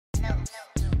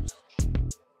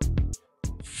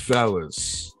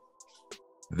Fellas,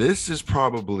 this is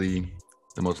probably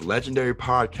the most legendary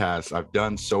podcast I've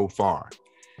done so far.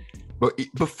 But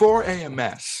before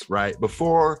AMS, right?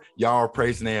 Before y'all are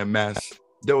praising AMS,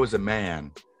 there was a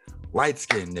man,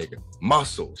 light-skinned nigga,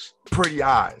 muscles, pretty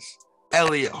eyes,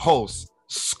 Elliott Hulse,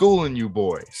 schooling you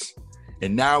boys.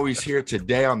 And now he's here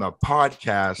today on the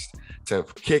podcast to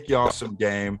kick y'all some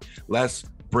game. Let's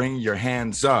bring your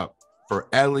hands up for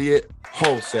Elliott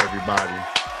Hulse, everybody.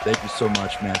 Thank you so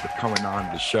much, man, for coming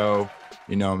on the show.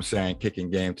 You know what I'm saying? Kicking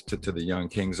game to the young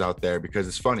kings out there, because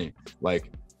it's funny.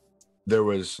 Like, there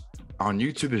was on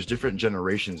YouTube, there's different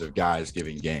generations of guys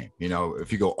giving game. You know,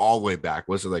 if you go all the way back,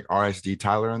 was it like RSD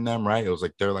Tyler and them, right? It was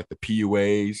like they're like the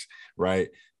PUAs, right?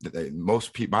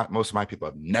 Most of my people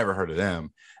have never heard of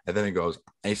them. And then it goes,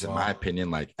 at least in my opinion,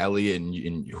 like Elliott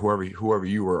and whoever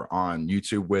you were on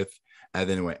YouTube with, and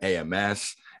then it went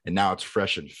AMS, and now it's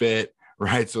Fresh and Fit,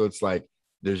 right? So it's like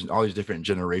there's all these different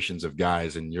generations of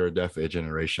guys, and you're definitely a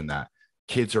generation that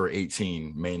kids who are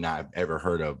 18 may not have ever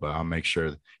heard of, but I'll make sure,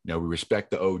 you know, we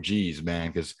respect the OGs, man,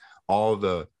 because all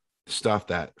the stuff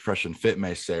that Fresh and Fit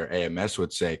may say or AMS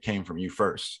would say came from you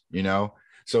first, you know?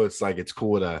 So it's like, it's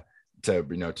cool to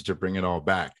bring it all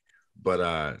back.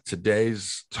 But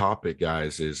today's topic,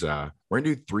 guys, is we're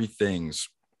gonna do 3 things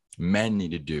men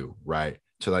need to do, right?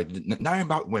 To like, not even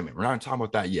about women. We're not talking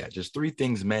about that yet. Just 3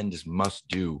 things men just must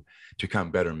do to become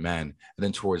better men. And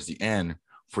then towards the end,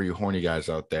 for you horny guys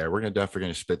out there, we're definitely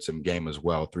gonna spit some game as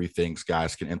well. 3 things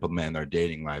guys can implement in their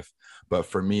dating life. But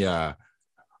for me, I'm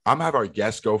gonna have our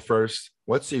guests go first.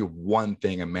 What's the one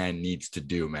thing a man needs to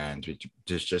do, man,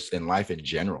 just in life in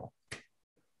general?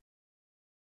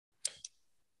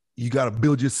 You got to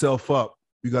build yourself up.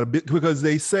 You got to because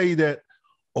they say that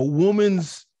a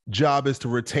woman's job is to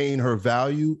retain her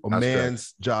value. A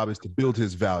man's job is to build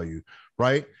his value,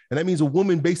 right? And that means a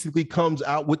woman basically comes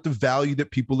out with the value that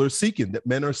people are seeking, that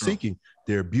men are seeking.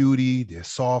 Their beauty, their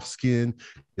soft skin,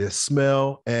 their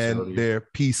smell, and their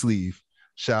pea sleeve.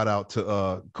 Shout out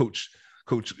to Coach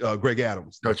Greg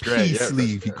Adams. Coach Greg, pea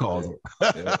sleeve, he calls it.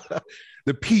 Yeah.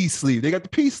 The pea sleeve. They got the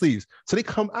pea sleeves. So they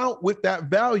come out with that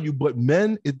value, but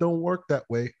men, it don't work that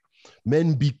way.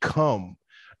 Men become.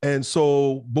 And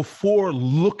so before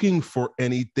looking for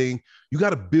anything, you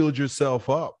got to build yourself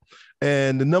up.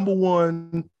 And the number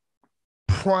one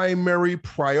primary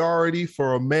priority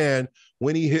for a man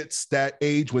when he hits that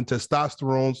age, when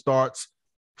testosterone starts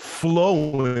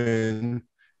flowing,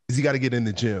 is you got to get in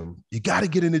the gym. You got to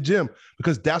get in the gym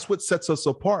because that's what sets us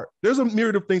apart. There's a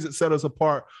myriad of things that set us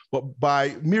apart, but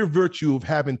by mere virtue of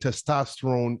having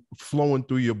testosterone flowing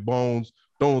through your bones,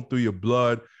 flowing through your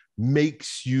blood,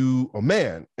 makes you a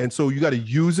man. And so you got to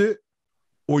use it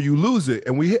or you lose it.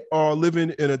 And we are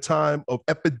living in a time of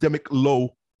epidemic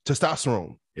low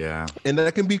testosterone. Yeah. And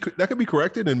that can be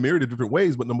corrected in myriad of different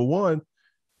ways. But number one,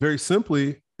 very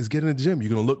simply, is get in the gym. You're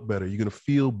going to look better. You're going to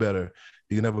feel better.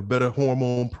 You're going to have a better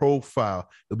hormone profile.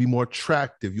 You'll be more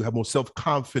attractive. You have more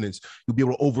self-confidence. You'll be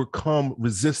able to overcome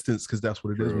resistance because that's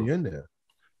what it is when you're in there.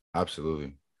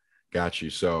 Absolutely. Got you.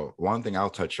 So one thing I'll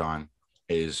touch on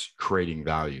is creating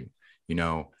value. You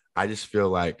know, I just feel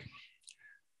like,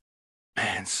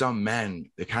 man, some men,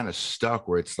 they're kind of stuck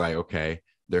where it's like, okay,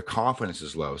 their confidence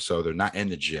is low, so they're not in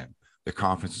the gym. Their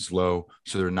confidence is low,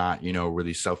 so they're not, you know,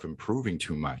 really self-improving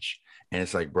too much. And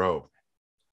it's like, bro,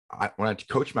 when I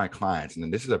coach my clients, and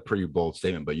then this is a pretty bold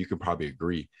statement, but you can probably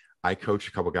agree. I coach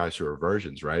a couple guys who are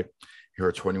virgins, right? Who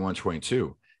are 21,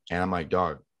 22. And I'm like,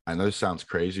 dog, I know this sounds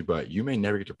crazy, but you may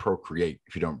never get to procreate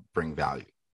if you don't bring value.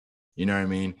 You know what I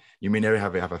mean? You may never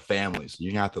have a family. So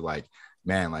you have to like,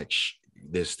 man, like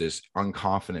this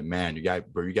unconfident man, you got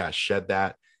to shed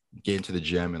that, get into the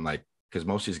gym. And like, because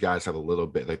most of these guys have a little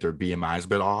bit, like their BMI is a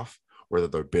bit off, or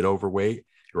they're a bit overweight.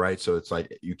 Right. So it's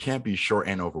like, you can't be short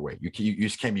and overweight. You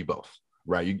just can't be both.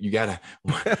 Right. You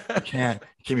can't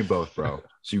be both, bro.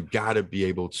 So you got to be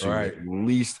able to at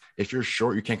least, if you're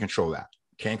short, you can't control that.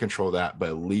 Can't control that, but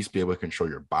at least be able to control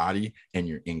your body and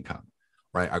your income.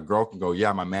 Right. A girl can go,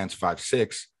 yeah, my man's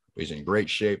 5'6", but he's in great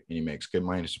shape and he makes good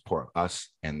money to support us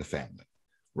and the family.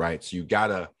 Right. So you got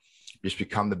to just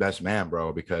become the best man,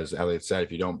 bro, because Elliott said,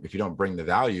 if you don't bring the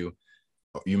value,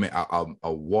 you may,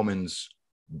 a woman's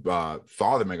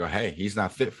father may go, hey, he's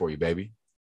not fit for you, baby.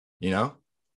 You know,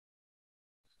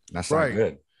 that's not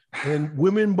good. And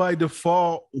women by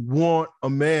default want a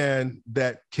man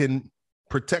that can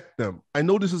protect them. I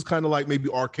know this is kind of like maybe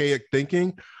archaic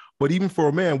thinking, but even for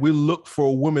a man, we look for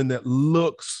a woman that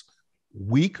looks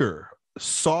weaker,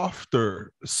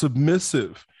 softer,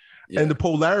 submissive. Yeah. And the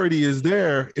polarity is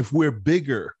there. If we're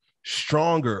bigger,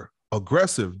 stronger,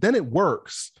 aggressive, then it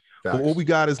works. Facts. But what we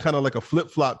got is kind of like a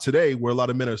flip-flop today where a lot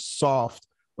of men are soft,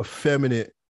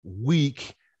 effeminate,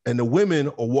 weak, and the women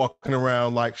are walking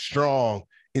around like strong,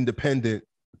 independent,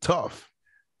 tough.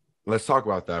 Let's talk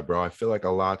about that, bro. I feel like a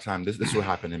lot of time this is what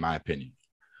happened, in my opinion.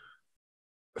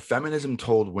 Feminism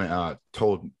told I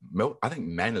think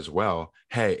men as well,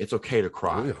 hey, it's okay to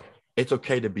cry. Yeah. It's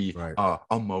okay to be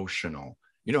emotional.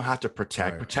 You don't have to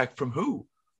protect. Protect from who?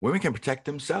 Women can protect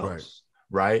themselves,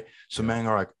 right? So men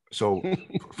are like, so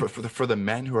for the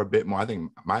men who are a bit more, I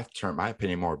think my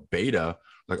opinion, more beta,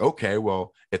 like, okay,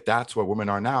 well, if that's what women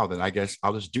are now, then I guess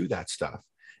I'll just do that stuff.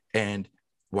 And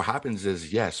what happens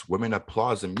is, yes, women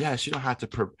applaud them. Yes, you don't have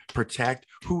to protect.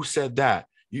 Who said that?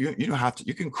 You don't have to.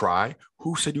 You can cry.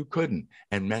 Who said you couldn't?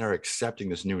 And men are accepting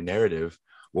this new narrative.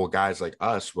 Well, guys like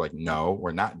us, we're like, no,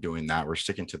 we're not doing that. We're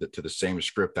sticking to the same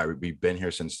script that we've been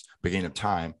here since beginning of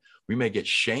time. We may get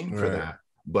shamed for that,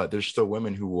 but there's still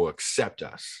women who will accept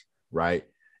us, right?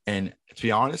 And to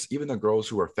be honest, even the girls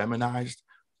who are feminized,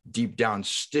 deep down,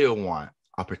 still want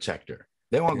a protector.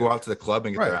 They want to go out to the club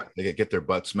and get their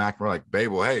butt smacked. We're like,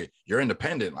 babe, well, hey, you're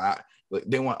independent.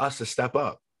 They want us to step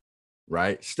up,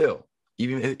 right? Still,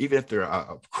 even if they're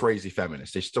a crazy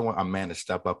feminist, they still want a man to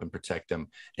step up and protect them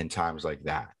in times like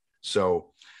that.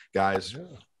 So, guys,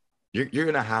 you're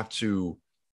going to have to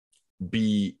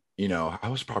be,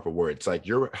 what's the proper word? It's like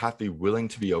you have to be willing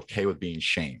to be okay with being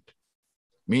shamed.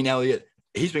 Me and Elliott,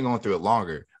 he's been going through it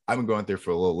longer. I've been going through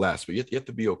for a little less, but you have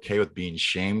to be okay with being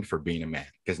shamed for being a man.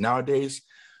 Because nowadays,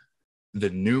 the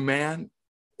new man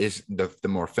is the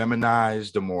more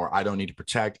feminized, the more I don't need to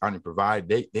protect, I don't need to provide.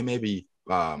 They may be,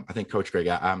 I think Coach Greg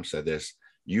Adams said this,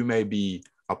 you may be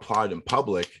applauded in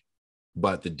public,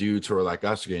 but the dudes who are like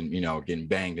us are getting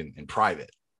banged in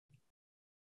private.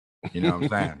 You know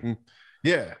what I'm saying?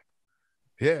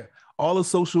 Yeah. All the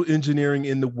social engineering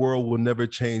in the world will never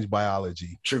change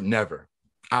biology. True, never.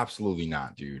 Absolutely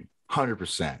not, dude.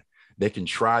 100%. They can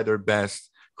try their best,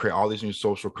 create all these new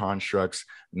social constructs.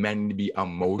 Men need to be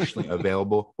emotionally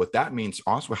available. What that means,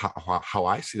 also, how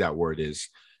I see that word is,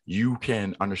 you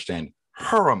can understand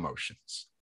her emotions.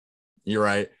 You're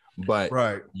right. But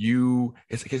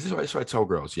it's because this is what I tell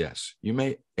girls. Yes, you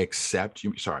may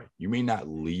you may not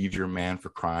leave your man for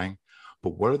crying,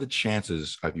 but what are the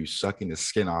chances of you sucking the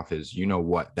skin off his,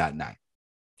 that night?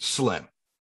 Slim,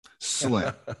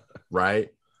 right?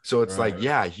 So it's like,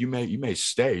 yeah, you may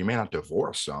stay, you may not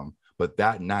divorce him, but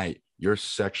that night your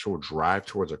sexual drive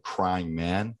towards a crying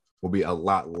man will be a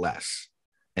lot less.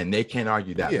 And they can't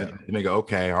argue that. They may go,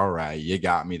 okay, all right, you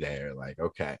got me there. Like,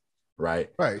 okay, right.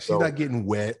 She's not getting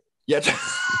wet. Yeah.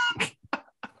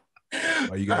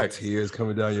 Are you got tears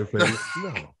coming down your face?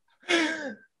 No.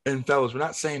 And fellas, we're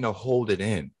not saying to hold it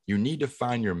in. You need to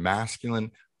find your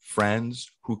masculine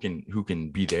friends who can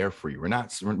be there for you.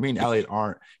 Me and Elliott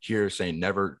aren't here saying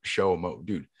never show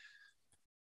dude.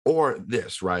 Or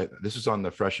this, right? This is on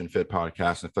the Fresh and Fit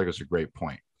podcast, and I feel like it's a great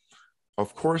point.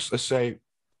 Of course, let's say,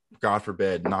 God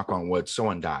forbid, knock on wood,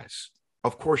 someone dies.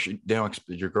 Of course,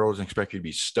 your girl doesn't expect you to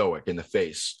be stoic in the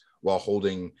face while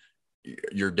holding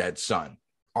your dead son.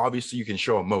 Obviously, you can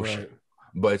show emotion,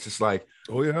 but it's just like,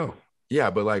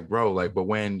 but like, bro, but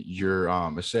when you're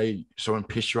let's say someone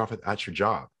pissed you off at your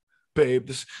job, babe,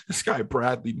 this guy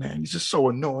Bradley, man, he's just so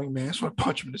annoying, man. I just want to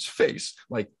punch him in his face.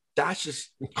 Like, that's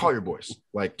just call your boys.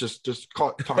 Like, just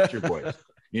talk to your boys.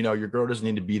 Your girl doesn't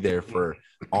need to be there for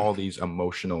all these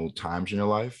emotional times in your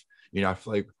life. I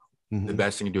feel like the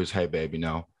best thing to do is, hey, babe,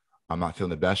 I'm not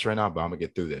feeling the best right now, but I'm gonna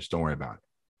get through this. Don't worry about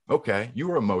it. Okay, you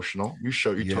were emotional. You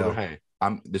told her, hey,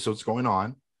 this is what's going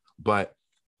on, but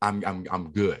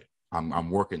I'm good. I'm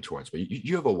working towards. But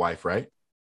you have a wife, right?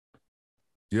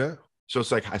 Yeah. So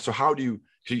it's like, so how do you?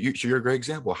 So you're a great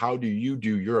example. How do you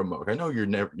do your emotion? I know you're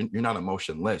not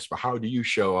emotionless, but how do you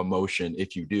show emotion,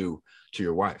 if you do, to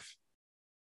your wife?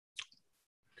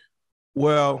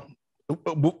 Well,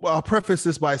 I'll preface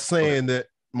this by saying that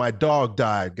my dog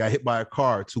got hit by a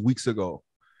car 2 weeks ago,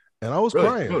 and I was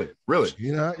crying. Really?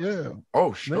 Yeah.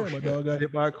 Oh, sure. My dog got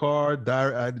hit by a car.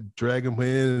 I had to drag him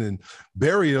in and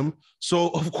bury him. So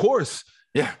of course,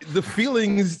 the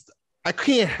feelings, I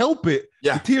can't help it.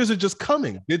 Yeah. The tears are just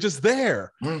coming. They're just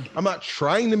there. I'm not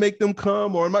trying to make them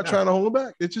come, or I'm not trying to hold them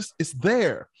back. It's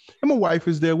there. And my wife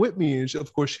is there with me. And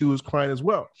of course, she was crying as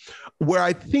well. Where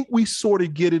I think we sort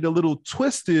of get it a little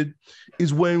twisted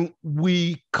is when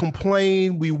we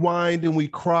complain, we whine, and we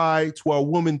cry to our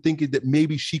woman thinking that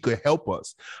maybe she could help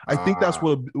us. I think that's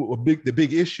what the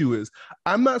big issue is.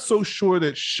 I'm not so sure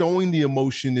that showing the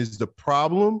emotion is the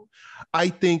problem. I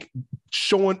think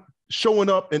showing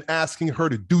up and asking her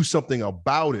to do something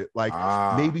about it. Like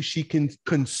maybe she can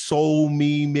console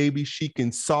me. Maybe she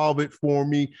can solve it for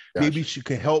me. Gotcha. Maybe she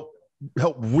can help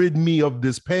rid me of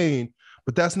this pain.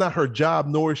 but that's not her job,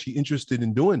 nor is she interested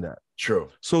in doing that. True.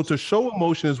 So to show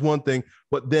emotion is one thing,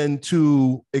 but then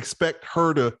to expect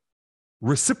her to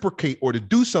reciprocate or to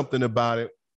do something about it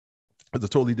is a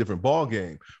totally different ball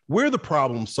game. We're the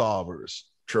problem solvers.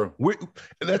 True.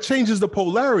 That changes the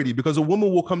polarity, because a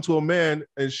woman will come to a man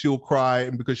and she'll cry,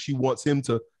 and because she wants him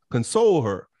to console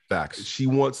her. Facts. She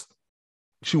wants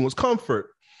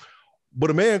comfort. But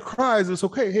a man cries, it's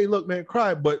okay. Hey, look, man,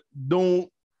 cry, but don't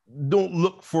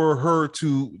look for her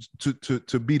to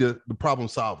be the problem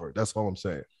solver. That's all I'm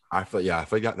saying. I feel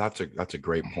like that's a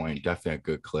great point. Definitely a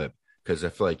good clip, because I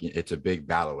feel like it's a big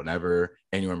battle. Whenever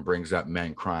anyone brings up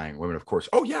men crying, women, of course,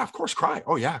 oh yeah, of course, cry.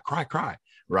 Oh yeah, cry,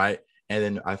 right? And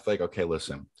then I feel like, okay,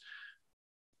 listen,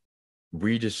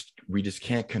 we just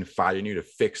can't confide in you to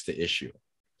fix the issue.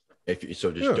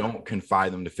 Don't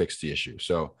confide them to fix the issue.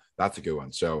 So that's a good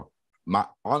one. So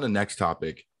on the next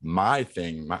topic, my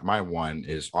one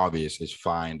is obvious, is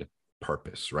find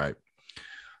purpose, right?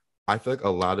 I feel like a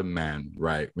lot of men,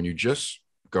 right, when you just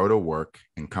go to work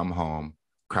and come home,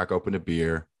 crack open a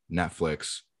beer,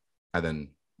 Netflix, and then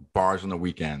bars on the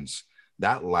weekends,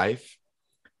 that life,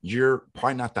 you're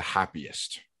probably not the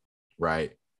happiest,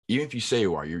 right? Even if you say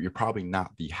you are, you're probably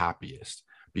not the happiest,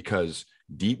 because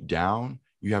deep down,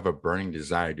 you have a burning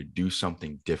desire to do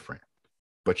something different,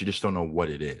 but you just don't know what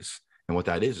it is. And what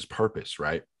that is purpose,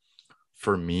 right?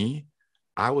 For me,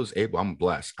 I'm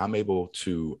blessed. I was able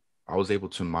to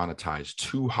monetize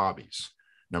 2 hobbies.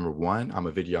 Number one, I'm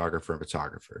a videographer and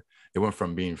photographer. It went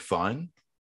from being fun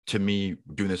to me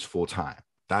doing this full time.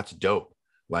 That's dope.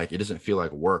 Like, it doesn't feel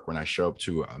like work when I show up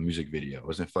to a music video. It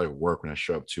doesn't feel like work when I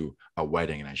show up to a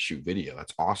wedding and I shoot video.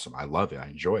 That's awesome. I love it. I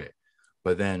enjoy it.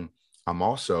 But then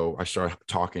I started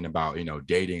talking about,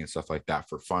 dating and stuff like that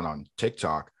for fun on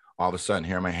TikTok. All of a sudden,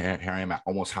 here I am at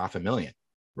almost 500,000,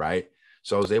 right?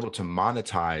 So I was able to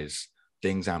monetize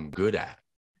things I'm good at.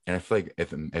 And I feel like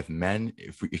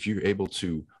if you're able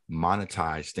to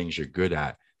monetize things you're good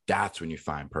at, that's when you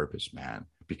find purpose, man.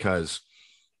 Because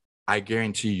I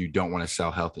guarantee you don't want to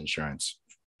sell health insurance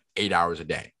 8 hours a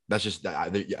day. That's just, I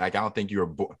don't think you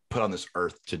were put on this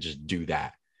earth to just do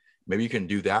that. Maybe you can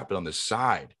do that, but on the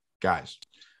side, guys,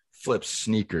 flip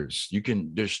sneakers.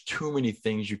 There's too many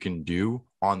things you can do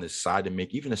on the side to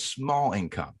make even a small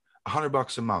income.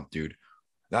 $100 a month, dude.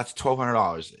 That's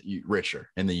 $1,200 richer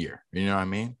in the year. You know what I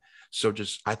mean? So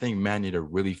I think men need to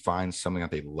really find something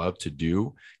that they love to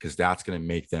do, because that's going to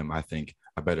make them, I think,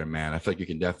 a better man. I feel like you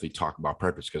can definitely talk about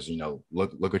purpose, because,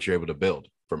 look what you're able to build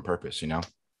from purpose,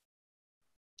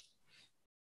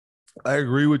 I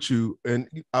agree with you. And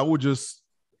I would just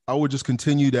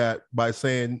continue that by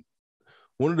saying,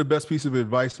 one of the best pieces of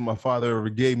advice my father ever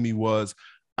gave me was,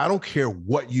 I don't care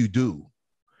what you do,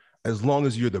 as long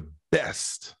as you're the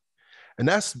best. And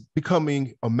that's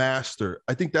becoming a master.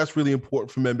 I think that's really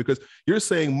important for men, because you're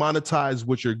saying monetize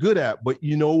what you're good at, but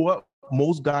you know what?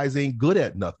 Most guys ain't good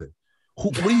at nothing.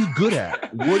 What are you good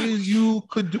at? What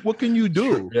can you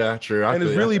do? True. Yeah, true. And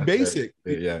it's really basic.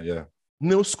 Yeah.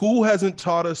 School hasn't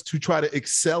taught us to try to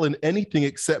excel in anything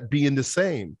except being the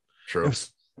same. True.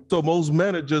 So most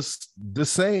men are just the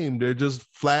same. They're just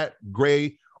flat,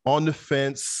 gray, on the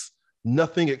fence,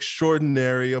 nothing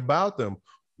extraordinary about them.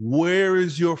 Where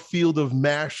is your field of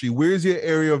mastery? Where's your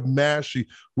area of mastery?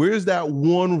 Where's that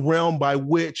one realm by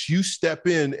which you step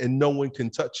in and no one can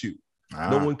touch you?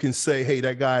 No one can say, hey,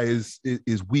 that guy is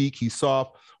weak, he's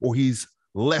soft, or he's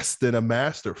less than a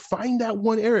master. Find that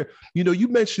one area. You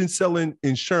mentioned selling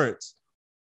insurance.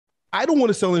 I don't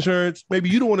want to sell insurance. Maybe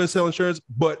you don't want to sell insurance,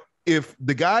 but if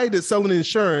the guy that's selling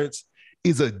insurance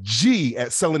is a G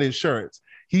at selling insurance,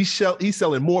 he's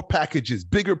selling more packages,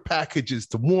 bigger packages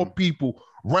to more people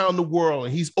around the world,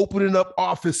 and he's opening up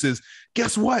offices.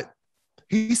 Guess what?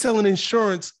 He's selling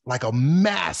insurance like a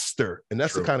master, and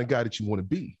that's the kind of guy that you want to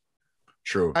be.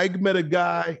 True. I met a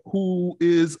guy who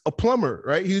is a plumber,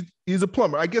 right? He's a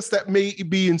plumber. I guess that may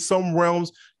be in some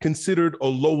realms considered a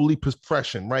lowly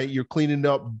profession, right? You're cleaning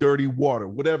up dirty water,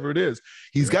 whatever it is.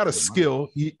 He's got a skill,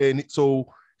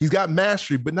 so he's got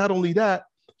mastery. But not only that,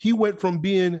 he went from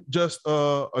being just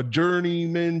a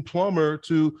journeyman plumber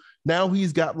to now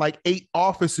he's got like 8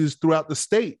 offices throughout the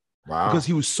state. Wow. Because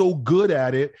he was so good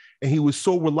at it, and he was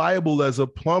so reliable as a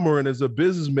plumber and as a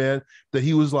businessman that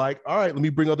he was like, all right, let me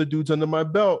bring other dudes under my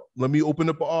belt. Let me open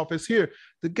up an office here.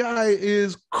 The guy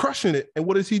is crushing it. And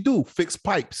what does he do? Fix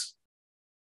pipes.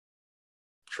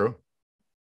 True.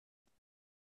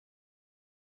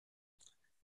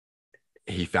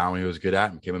 He found what he was good at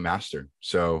and became a master.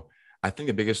 So I think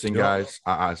the biggest thing, guys,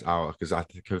 because I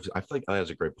feel like Elliott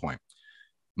has a great point.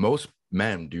 Most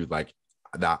men do like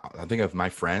that. I think of my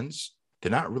friends,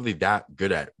 they're not really that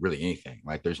good at really anything.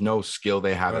 Like there's no skill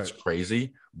they have that's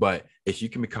crazy. But if you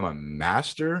can become a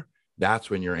master, that's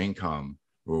when your income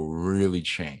will really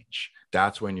change.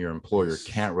 That's when your employer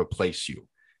can't replace you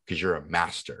because you're a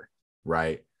master,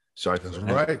 right? So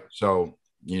So,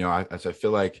 you know, I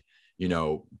feel like, you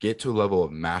know, get to a level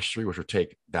of mastery, which will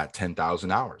take that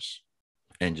 10,000 hours.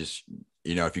 And just,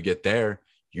 you know, if you get there,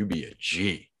 you be a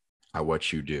G at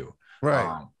what you do.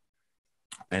 Right.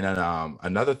 And then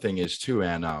another thing is too,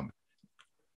 and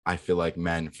I feel like,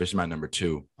 man, this is my number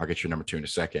two. I'll get your number two in a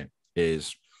second.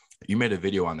 Is you made a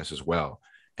video on this as well,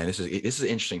 and this is an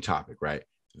interesting topic, right?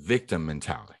 Victim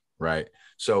mentality, right?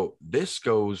 So this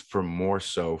goes for more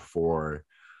so for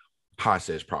how I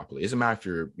say this properly. It doesn't matter if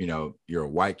you're, you know, you're a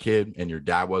white kid and your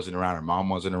dad wasn't around or mom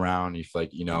wasn't around. You feel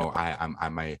like, you know,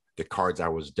 the cards I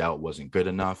was dealt wasn't good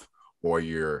enough, or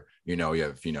you're, you know, you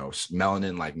have, you know,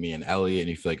 melanin like me and Elliott, and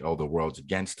you feel like, oh, the world's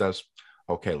against us.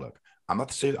 Okay, look, I'm not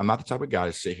the type of guy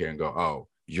to sit here and go, oh,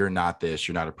 you're not this,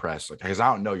 you're not oppressed, like, because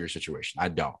I don't know your situation. I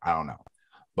don't know.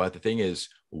 But the thing is,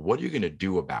 what are you going to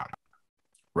do about it,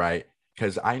 right?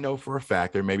 Because I know for a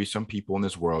fact there may be some people in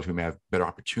this world who may have better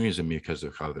opportunities than me because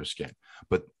of the color of their skin.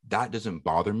 But that doesn't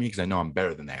bother me because I know I'm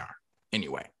better than they are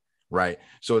anyway, right?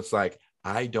 So it's like,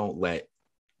 I don't let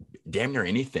damn near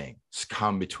anything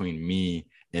come between me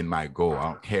and my goal.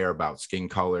 I don't care about skin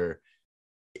color.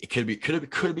 It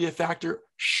could be a factor,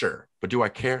 sure. But do I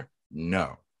care?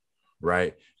 No.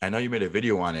 Right. I know you made a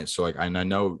video on it. So like, and I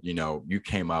know, you know, you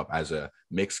came up as a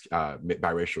mixed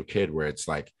biracial kid where it's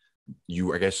like,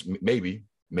 I guess maybe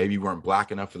you weren't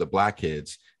black enough for the black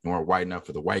kids and weren't white enough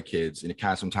for the white kids. And it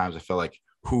kind of sometimes I felt like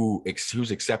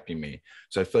who's accepting me.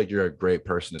 So I feel like you're a great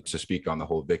person to speak on the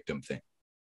whole victim thing.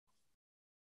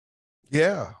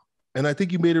 Yeah. And I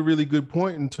think you made a really good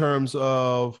point in terms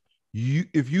of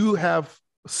if you have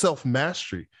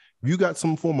self-mastery, if you got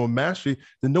some form of mastery,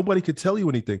 then nobody could tell you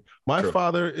anything. My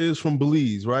father is from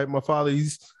Belize, right? My father,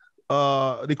 he's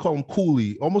they call him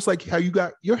coolie, almost like how you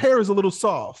got your hair is a little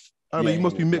soft. I don't know, you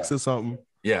must be mixing something.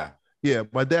 Yeah. Yeah.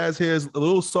 My dad's hair is a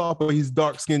little soft, but he's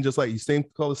dark skinned, just like he's same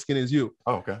color skin as you.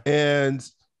 Oh, okay. And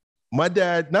my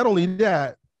dad, not only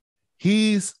that,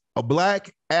 he's a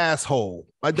black asshole.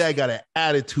 My dad got an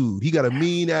attitude. He got a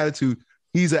mean attitude.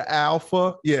 He's an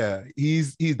alpha. Yeah,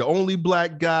 he's the only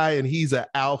black guy, and he's an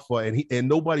alpha, and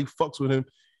nobody fucks with him.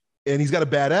 And he's got a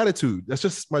bad attitude. That's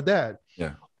just my dad.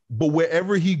 Yeah. But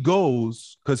wherever he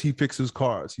goes, because he fixes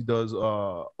cars, he does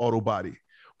auto body.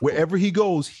 Wherever he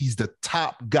goes, he's the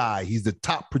top guy. He's the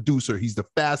top producer. He's the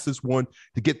fastest one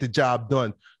to get the job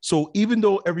done. So even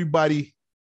though everybody,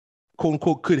 quote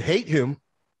unquote, could hate him,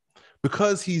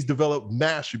 because he's developed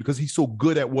mastery, because he's so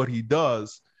good at what he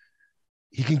does,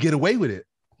 he can get away with it.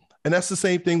 And that's the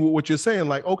same thing with what you're saying.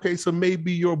 Like, okay, so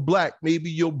maybe you're black, maybe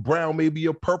you're brown, maybe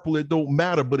you're purple. It don't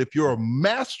matter. But if you're a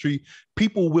mastery,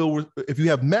 if you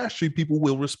have mastery, people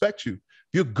will respect you.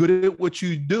 If you're good at what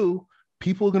you do,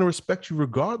 people are going to respect you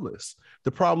regardless.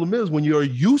 The problem is when you're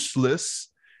useless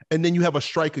and then you have a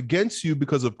strike against you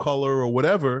because of color or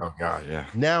whatever. Oh God, yeah.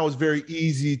 Now it's very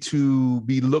easy to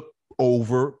be looked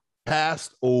over,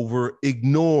 passed over,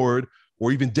 ignored,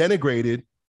 or even denigrated,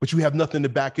 but you have nothing to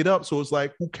back it up. So it's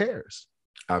like, who cares?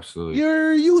 Absolutely.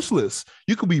 You're useless.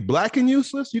 You could be black and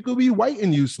useless. You could be white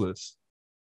and useless.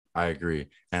 I agree.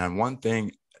 And one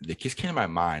thing that just came to my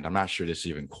mind, I'm not sure this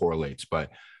even correlates, but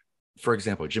for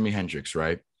example, Jimi Hendrix,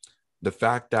 right? The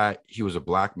fact that he was a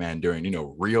black man during, you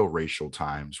know, real racial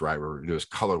times, right? Where there was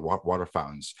colored water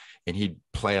fountains and he'd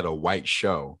play at a white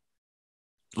show.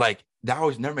 Like that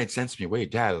always never made sense to me.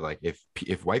 Wait, Dad, like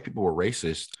if white people were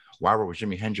racist, why was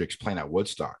Jimi Hendrix playing at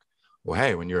Woodstock? Well,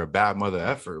 hey, when you're a bad mother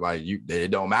effer, like it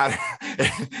don't matter.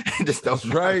 It just don't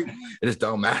matter. Right. It just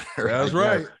don't matter. That's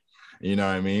right. You know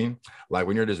what I mean? Like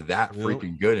when you're just that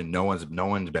freaking good and no one's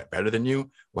better than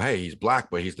you. Well, hey, he's black,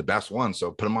 but he's the best one,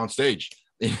 so put him on stage.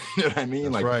 You know what I mean?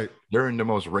 That's like right. During the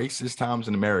most racist times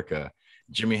in America,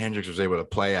 Jimi Hendrix was able to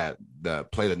play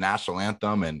the national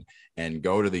anthem and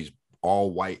go to these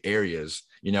all white areas.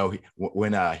 You know,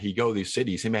 when he go to these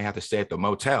cities, he may have to stay at the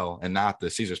motel and not the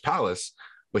Caesar's Palace,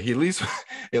 but he at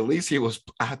least he was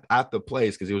at the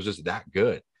place because he was just that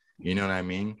good. You know what I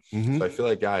mean? Mm-hmm. So I feel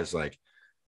like, guys, like,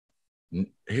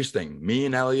 here's the thing: me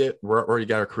and Elliott, we're already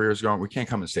got our careers going. We can't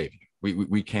come and save you.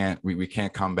 We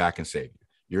can't come back and save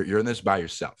you. You're in this by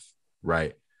yourself,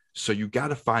 right? So you got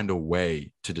to find a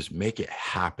way to just make it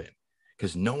happen,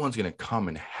 because no one's gonna come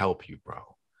and help you, bro.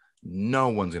 No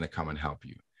one's gonna come and help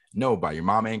you. Nobody. Your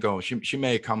mom ain't going. She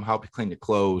may come help you clean your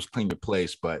clothes, clean your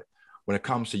place, but when it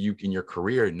comes to you in your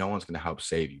career, no one's gonna help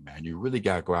save you, man. You really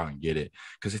gotta go out and get it.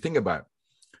 Because you think about it,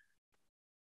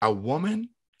 a woman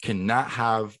cannot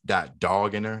have that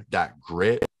dog in her, that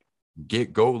grit,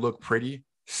 go look pretty,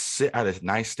 sit at a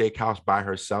nice steakhouse by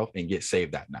herself and get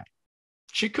saved that night.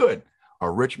 She could. A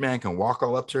rich man can walk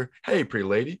all up to her. Hey, pretty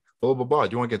lady, blah, blah, blah.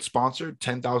 Do you want to get sponsored?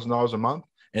 $10,000 a month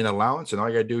in allowance, and all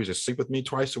you got to do is just sleep with me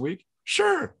twice a week?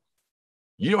 Sure.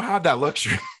 You don't have that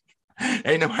luxury.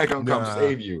 Ain't nobody gonna come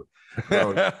save you.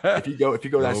 Bro, if you go to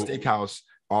that steakhouse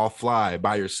all fly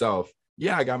by yourself,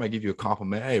 yeah, I might give you a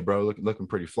compliment. Hey, bro, looking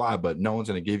pretty fly, but no one's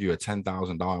gonna give you a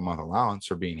 $10,000 a month allowance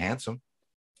for being handsome.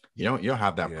 You don't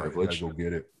have that privilege. You gotta go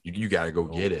get it. You gotta go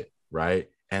get it, right?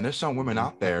 And there's some women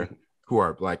out there who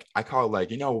are like, I call it like,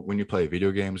 when you play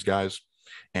video games, guys,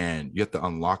 and you have to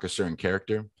unlock a certain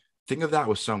character. Think of that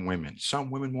with some women. Some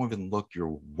women won't even look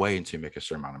your way until you make a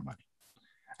certain amount of money.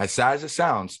 As sad as it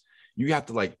sounds, you have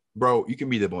to like, bro, you can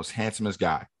be the most handsomest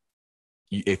guy.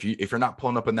 If you're not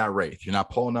pulling up in that Wraith, you're not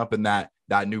pulling up in that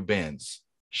new Benz,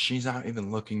 she's not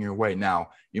even looking your way. Now,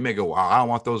 you may go, well, I don't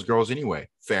want those girls anyway.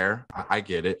 Fair. I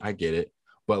get it.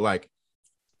 But like,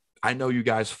 I know you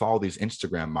guys follow these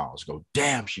Instagram models, go,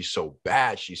 damn, she's so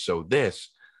bad. She's so this.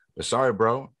 But sorry,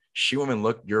 bro, she won't even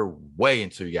look your way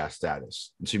until you got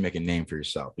status, until you make a name for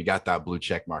yourself. You got that blue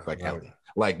check mark like Elliott.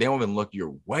 Like, they won't even look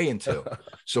your way until.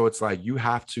 So it's like you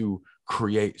have to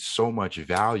create so much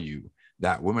value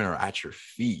that women are at your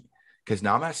feet. Because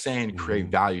now I'm not saying create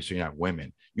value so you're not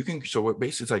women. You can, so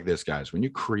basically it's like this, guys. When you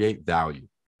create value,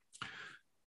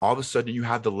 all of a sudden you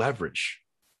have the leverage,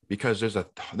 because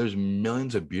there's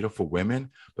millions of beautiful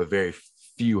women, but very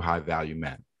few high value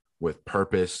men with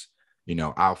purpose,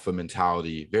 alpha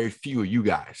mentality. Very few of you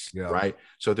guys, right?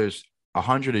 So there's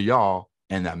 100 of y'all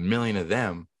and a million of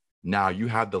them. Now you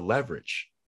have the leverage,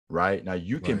 right? Now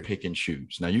you can pick and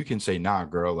choose. Now you can say, nah,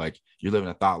 girl, like, you're living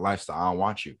a thought lifestyle, I don't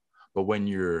want you. But when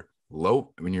you're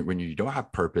low, when you don't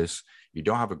have purpose, you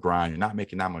don't have a grind, you're not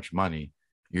making that much money,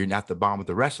 you're at the bottom with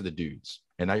the rest of the dudes.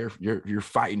 And now you're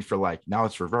fighting for, like, now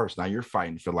it's reversed. Now you're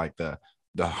fighting for like the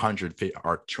 100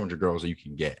 or 200 girls that you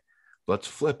can get. Let's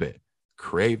flip it.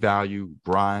 Create value,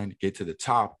 grind, get to the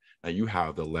top. Now you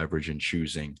have the leverage in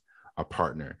choosing a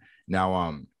partner.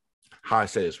 Now, how I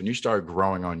say this, when you started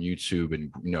growing on YouTube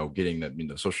and, getting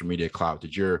the social media clout,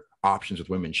 did your options with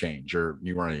women change, or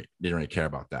you didn't really care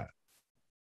about that?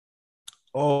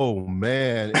 Oh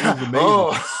man, it was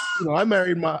amazing. I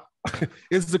married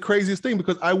it's the craziest thing,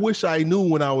 because I wish I knew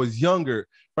when I was younger,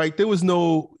 right? There was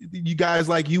you guys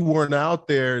like you weren't out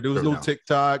there. There was no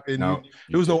TikTok, and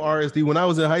there was no RSD. When I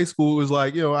was in high school, it was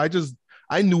like,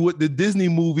 I knew what the Disney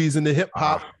movies and the hip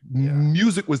hop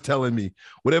music was telling me.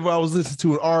 Whatever I was listening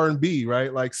to in R&B,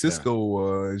 right? Like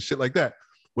Cisco and shit like that.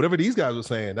 Whatever these guys were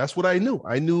saying, that's what I knew.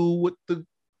 I knew what the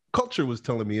culture was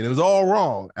telling me, and it was all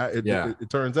wrong. It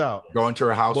turns out. Going to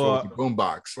her house with a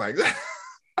boombox like that.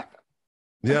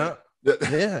 Yeah.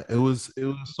 It was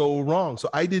so wrong. So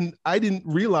I didn't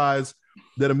realize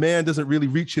that a man doesn't really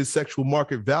reach his sexual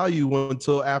market value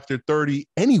until after 30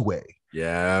 anyway.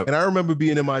 Yeah. And I remember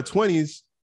being in my 20s,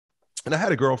 and I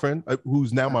had a girlfriend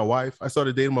who's now my wife. I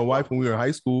started dating my wife when we were in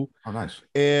high school. Oh, nice.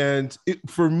 And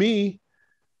for me,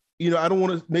 I don't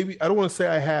want to say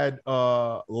I had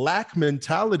lack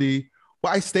mentality, but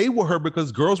I stayed with her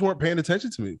because girls weren't paying attention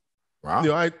to me.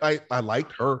 Wow. I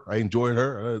liked her. I enjoyed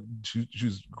her. She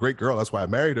was a great girl. That's why I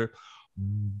married her.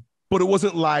 But it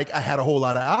wasn't like I had a whole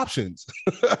lot of options.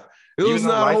 It was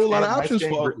not a whole lot of options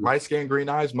for light skin, green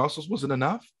eyes, muscles wasn't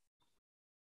enough.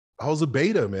 I was a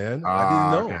beta, man. I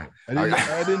didn't know.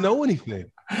 Okay. I didn't know anything.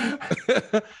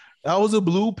 I was a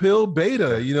blue pill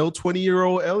beta.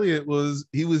 20-year-old Elliott was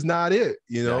not it.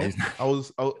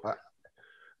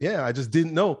 I just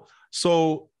didn't know.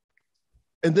 So,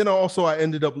 and then I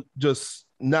ended up just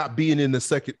not being in the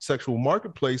sexual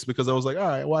marketplace, because I was like, all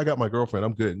right, well, I got my girlfriend,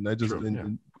 I'm good. And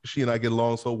and she and I get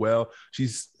along so well.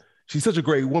 She's such a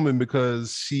great woman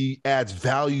because she adds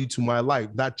value to my life,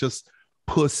 not just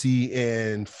pussy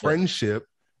and friendship.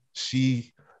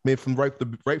 She made from right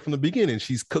from the beginning.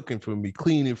 She's cooking for me,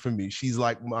 cleaning for me. She's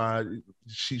like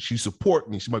she support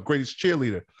me. She's my greatest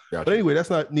cheerleader. Gotcha. But anyway, that's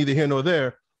not neither here nor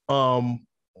there.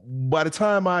 By the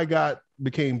time I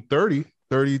became 30,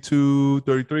 32,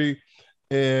 33,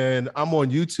 and I'm on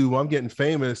YouTube, I'm getting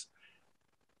famous.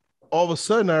 All of a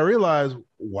sudden I realized,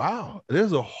 wow,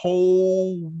 there's a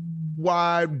whole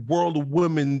wide world of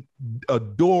women, a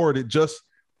door that just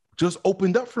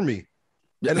opened up for me.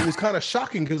 And it was kind of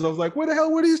shocking, because I was like, where the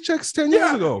hell were these chicks 10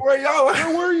 years ago? Where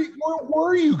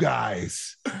were you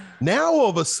guys? Now all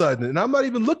of a sudden, and I'm not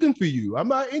even looking for you. I'm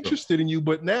not interested in you,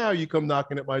 but now you come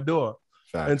knocking at my door.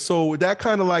 Fact. And so that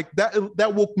kind of like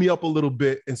that woke me up a little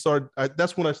bit, and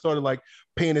that's when I started like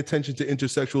paying attention to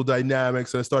intersexual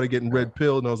dynamics, and I started getting red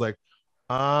pilled, and I was like,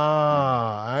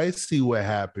 I see what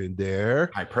happened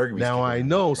there. Hypergamy is Now kicking I in.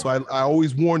 know. So I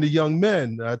always warn the young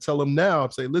men. I tell them now, I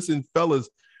say, listen, fellas,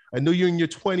 I know you're in your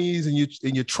 20s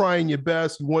and you're trying your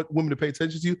best. You want women to pay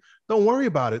attention to you. Don't worry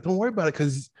about it. Don't worry about it.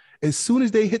 Because as soon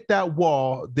as they hit that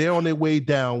wall, they're on their way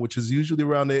down, which is usually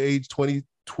around their age 20,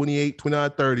 28,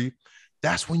 29, 30.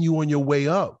 That's when you're on your way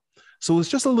up. So it's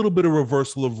just a little bit of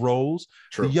reversal of roles.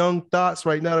 True. The young thoughts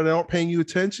right now that aren't paying you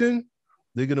attention,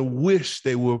 they're going to wish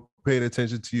they were paying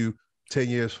attention to you 10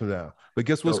 years from now. But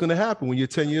guess what's going to happen when you're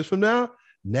 10 years from now?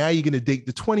 Now you're going to date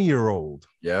the 20-year-old.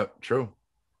 Yeah, true.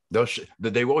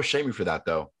 They will shame you for that,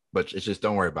 though. But it's just,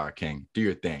 don't worry about it, King. Do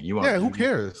your thing. Who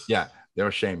cares? Yeah, they'll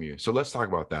shame you. So let's talk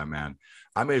about that, man.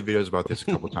 I made videos about this a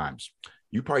couple times.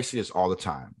 You probably see this all the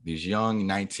time. These young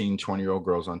 19, 20-year-old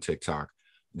girls on TikTok,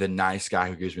 the nice guy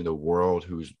who gives me the world,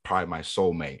 who's probably my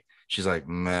soulmate. She's like,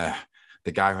 meh.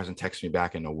 The guy who hasn't texted me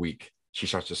back in a week. She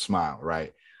starts to smile,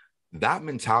 right? That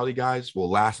mentality, guys, will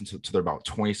last until they're about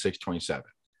 26, 27.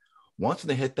 Once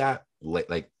they hit that,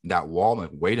 like that wall, I'm like,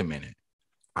 wait a minute.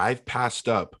 I've passed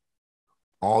up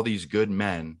all these good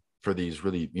men for these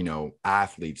really,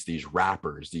 athletes, these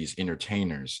rappers, these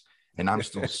entertainers, and I'm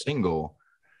still single.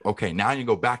 Okay, now you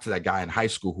go back to that guy in high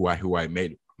school who I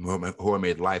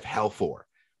made life hell for,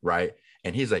 right?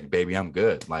 And he's like, baby, I'm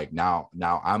good. Like now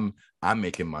I'm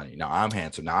making money. Now I'm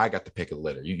handsome. Now I got to pick a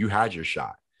litter. You had your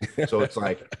shot. So it's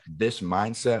like this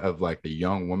mindset of like the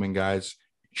young woman, guys.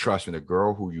 Trust me, the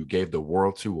girl who you gave the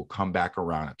world to will come back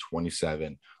around at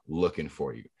 27 looking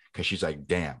for you, because she's like,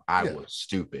 damn, I was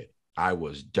stupid. I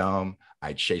was dumb.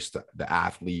 I chased the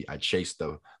athlete. I chased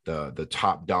the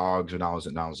top dogs when I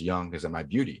was young because of my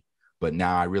beauty. But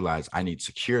now I realize I need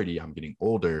security. I'm getting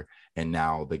older. And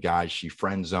now the guys she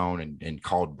friend zoned and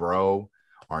called bro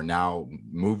are now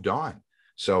moved on.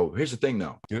 So here's the thing,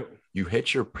 though. Yep. You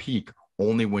hit your peak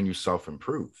only when you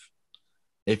self-improve.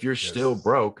 If you're still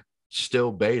broke,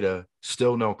 still beta,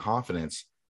 still no confidence,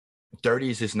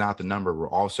 30s is not the number where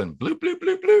all of a sudden, bloop, bloop,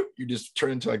 bloop, bloop, you just turn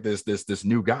into like this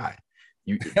new guy.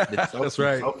 That's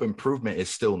right. Self-improvement is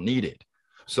still needed.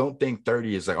 So don't think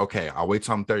 30 is like, okay, I'll wait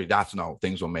till I'm 30. That's no,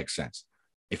 things will make sense.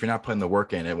 If you're not putting the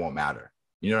work in, it won't matter.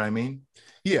 You know what I mean?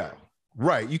 Yeah,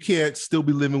 right. You can't still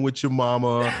be living with your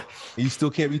mama. And you still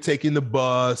can't be taking the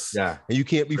bus. Yeah. And you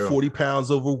can't be 40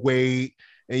 pounds overweight.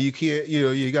 And you can't,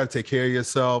 you got to take care of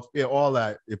yourself. Yeah, all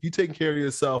that. If you're taking care of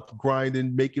yourself,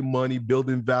 grinding, making money,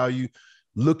 building value,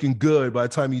 looking good by the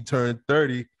time you turn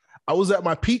 30, I was at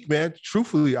my peak, man.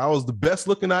 Truthfully, I was the best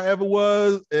looking I ever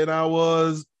was. And I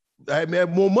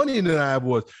had more money than I ever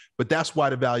was. But that's why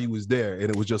the value was there. And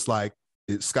it was just like,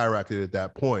 it skyrocketed at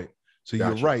that point. So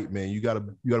You're right, man. You gotta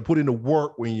put in the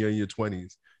work when you're in your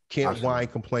 20s. Can't whine,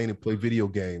 complain, and play video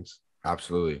games.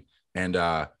 Absolutely. And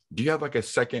do you have like a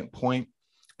second point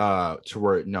to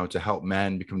where, to help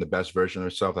men become the best version of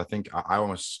themselves? I think I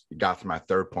almost got to my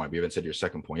third point, but you haven't said your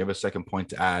second point. You have a second point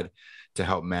to add to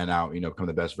help men out, become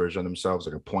the best version of themselves,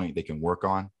 like a point they can work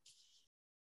on?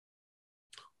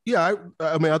 Yeah,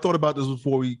 I mean, I thought about this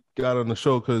before we got on the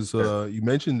show because you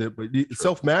mentioned it, but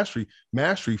self-mastery,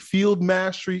 field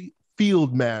mastery.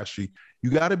 You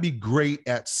got to be great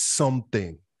at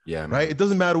something. Yeah, man. Right. It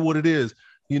doesn't matter what it is.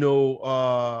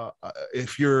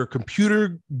 If you're a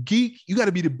computer geek, you got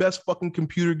to be the best fucking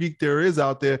computer geek there is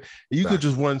out there. You could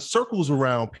just run circles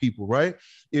around people, right?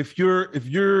 If you're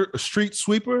a street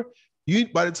sweeper,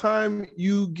 by the time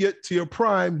you get to your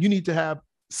prime, you need to have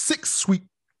 6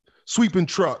 sweeping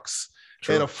trucks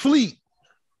and a fleet.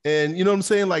 And you know what I'm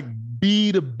saying? Like,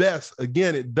 be the best.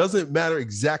 Again, it doesn't matter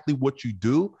exactly what you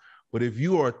do, but if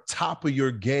you are top of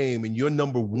your game and you're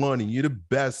number one and you're the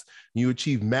best and you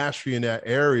achieve mastery in that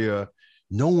area,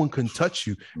 no one can touch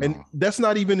you. No. And that's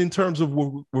not even in terms of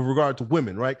with regard to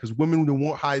women, right? Because women who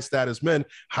want high status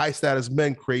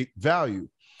men create value.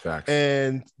 Facts.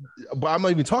 But I'm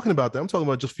not even talking about that. I'm talking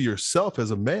about just for yourself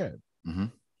as a man. Mm-hmm.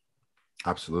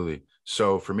 Absolutely.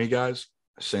 So for me, guys,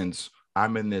 since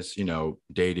I'm in this,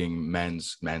 dating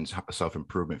men's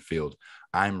self-improvement field,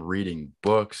 I'm reading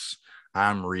books.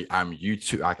 I'm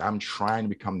YouTube. Like, I'm trying to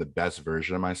become the best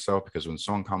version of myself, because when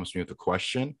someone comes to me with a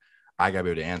question, I gotta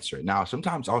be able to answer it. Now,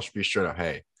 sometimes I'll be straight up,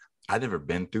 hey, I've never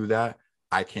been through that.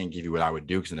 I can't give you what I would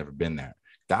do because I've never been there.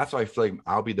 That's why I feel like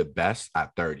I'll be the best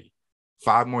at 30.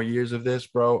 5 more years of this,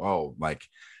 bro. Oh,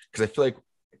 because I feel like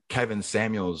Kevin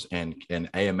Samuels and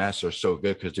AMS are so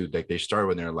good because, dude, they started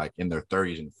when they're like in their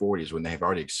 30s and 40s, when they've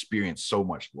already experienced so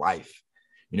much life.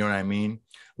 You know what I mean?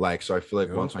 So I feel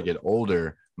like once I get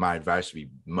older, my advice would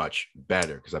be much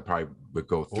better because I probably would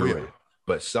go through it.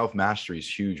 But self-mastery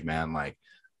is huge, man. Like,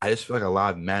 I just feel like a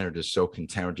lot of men are just so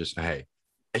content with just, hey,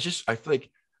 I feel like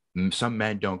Some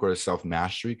men don't go to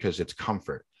self-mastery because it's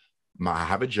comfort. I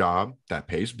have a job that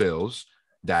pays bills,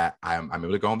 that I'm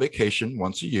able to go on vacation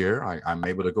once a year. I'm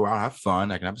able to go out and have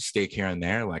fun. I can have a steak here and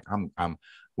there. Like I'm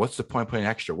what's the point of putting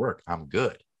extra work? I'm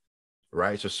good.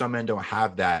 Right. So some men don't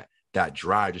have that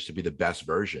drive just to be the best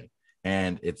version.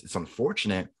 And it's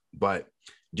unfortunate, but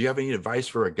do you have any advice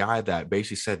for a guy that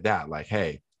basically said that, like,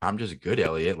 hey, I'm just good,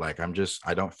 Elliott. Like,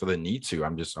 I don't feel the need to,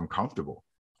 I'm comfortable.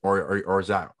 Or is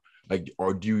that like,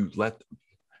 or do you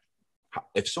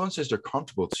if someone says they're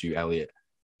comfortable to you, Elliott,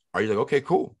 are you like, okay,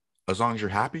 cool, as long as you're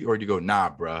happy? Or do you go, nah,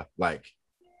 bruh, like,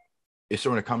 if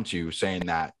someone to come to you saying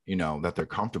that, that they're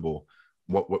comfortable,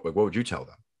 what would you tell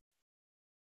them?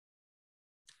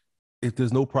 If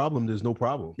there's no problem, there's no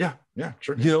problem. Yeah,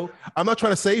 sure. I'm not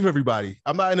trying to save everybody.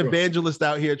 I'm not an evangelist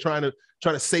out here trying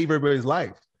to save everybody's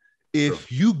life.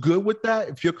 If you good with that,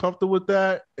 if you're comfortable with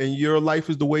that, and your life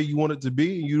is the way you want it to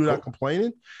be, and you're not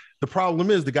complaining, the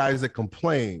problem is the guys that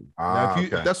complain. Now, if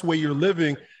that's the way you're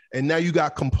living, and now you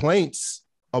got complaints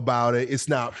about it, it's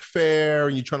not fair,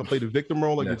 and you're trying to play the victim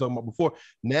role like you're talking about before.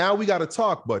 Now we got to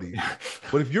talk, buddy.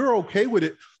 But if you're okay with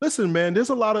it, listen, man,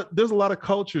 there's a lot of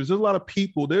cultures, there's a lot of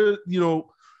people there.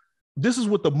 This is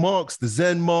what the monks, the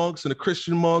Zen monks and the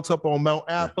Christian monks up on Mount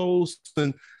Athos,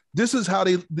 and this is how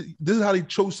they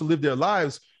chose to live their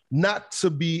lives, not to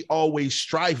be always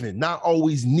striving, not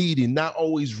always needing, not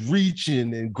always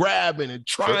reaching and grabbing and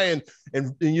trying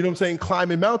and you know what I'm saying,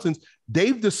 climbing mountains.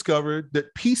 They've discovered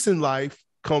that peace in life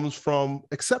comes from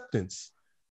acceptance.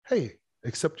 Hey,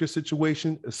 accept your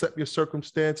situation, accept your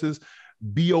circumstances,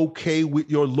 be okay with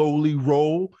your lowly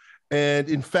role. And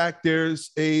in fact,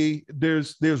 there's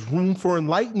room for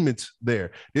enlightenment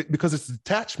there because it's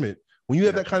detachment. When you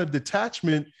have that kind of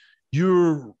detachment,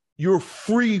 you're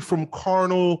free from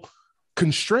carnal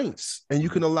constraints and you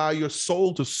can allow your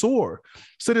soul to soar.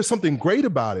 So there's something great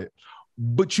about it,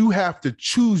 but you have to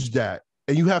choose that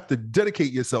and you have to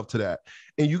dedicate yourself to that.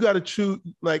 And you got to choose,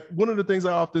 like one of the things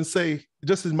I often say,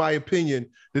 just in my opinion,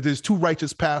 that there's two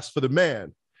righteous paths for the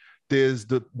man. There's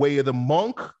the way of the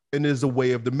monk and there's the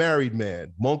way of the married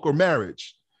man, monk or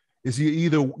marriage. Is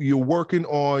you're working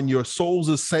on your soul's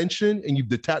ascension and you've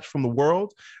detached from the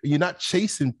world and you're not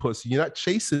chasing pussy, you're not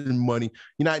chasing money,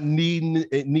 you're not needing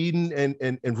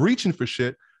and reaching for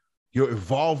shit. You're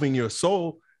evolving your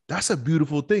soul. That's a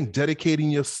beautiful thing. Dedicating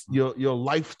your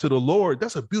life to the Lord.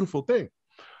 That's a beautiful thing.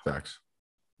 Facts.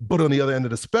 But on the other end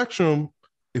of the spectrum,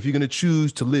 if you're going to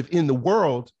choose to live in the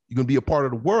world, you're going to be a part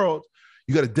of the world.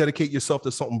 You got to dedicate yourself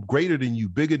to something greater than you,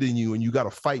 bigger than you, and you got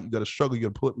to fight. You got to struggle. You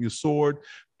got to pull up your sword,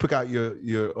 pick out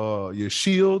your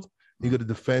shield. You got to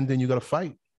defend, and you got to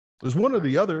fight. There's one or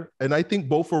the other, and I think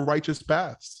both are righteous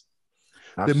paths.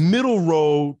 Absolutely. The middle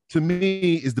road to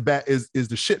me is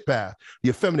the shit path,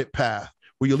 the effeminate path,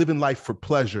 where you're living life for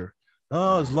pleasure.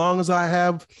 Oh, as long as I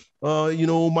have,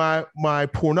 my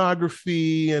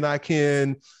pornography and I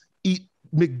can eat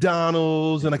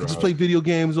McDonald's and I can just play video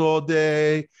games all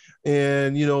day.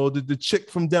 And, the chick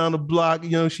from down the block,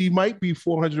 she might be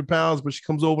 400 pounds, but she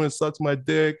comes over and sucks my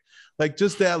dick. Like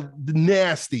just that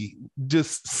nasty,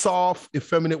 just soft,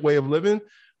 effeminate way of living.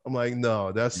 I'm like, no,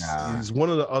 is one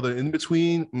or the other. In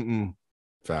between. Mm-mm.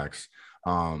 Facts.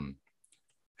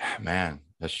 Man,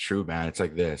 that's true, man. It's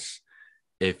like this.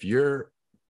 If you're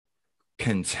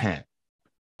content,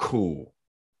 cool,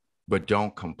 but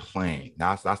don't complain.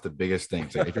 That's the biggest thing.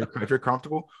 So if you're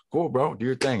comfortable, cool, bro, do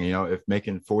your thing. If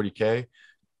making 40K,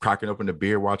 cracking open a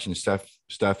beer, watching Steph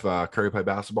Curry play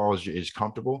basketball is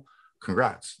comfortable,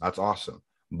 congrats. That's awesome.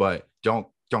 But don't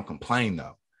complain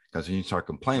though. Because when you start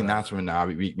complaining, that's when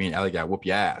me and Elliott got to whoop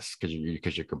your ass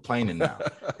because you're complaining now,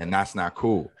 and that's not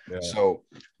cool. Yeah. So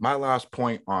my last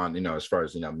point on as far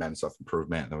as men's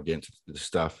self-improvement, and we'll get into the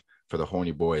stuff for the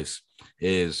horny boys,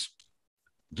 is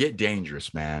get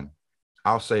dangerous, man.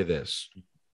 I'll say this: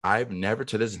 I've never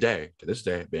to this day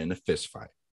been in a fist fight.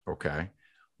 Okay,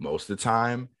 most of the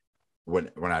time when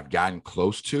I've gotten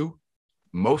close to,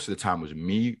 most of the time was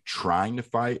me trying to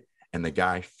fight and the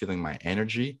guy feeling my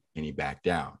energy and he backed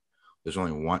down. There's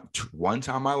only one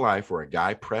time in my life where a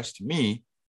guy pressed me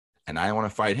and I didn't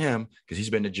want to fight him because he's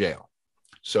been to jail.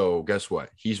 So guess what?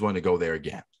 He's willing to go there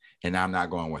again. And I'm not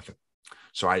going with him.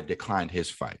 So I declined his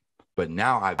fight. But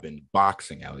now I've been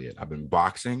boxing, Elliott. I've been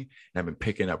boxing and I've been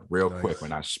picking up real quick.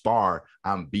 When I spar,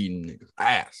 I'm beating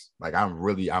ass. Like I'm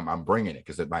bringing it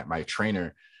because my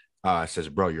trainer says,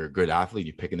 bro, you're a good athlete.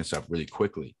 You're picking this up really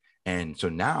quickly. And so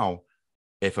now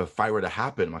if a fight were to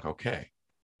happen, I'm like, okay,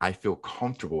 I feel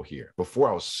comfortable here. Before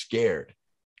I was scared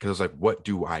because I was like, what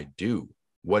do I do?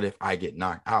 What if I get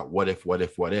knocked out? What if?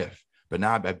 But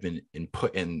now I've been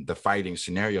put in the fighting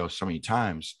scenario so many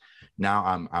times.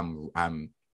 Now I'm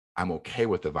I'm okay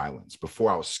with the violence.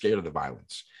 Before I was scared of the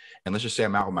violence. And let's just say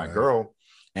I'm out with my girl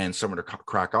and someone to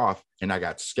crack off and I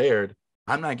got scared.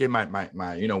 I'm not getting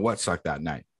my you know what sucked that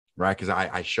night, right? Because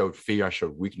I showed fear, I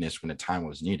showed weakness when the time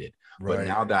was needed. But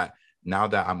now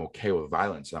that I'm okay with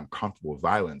violence, I'm comfortable with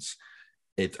violence,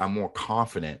 I'm more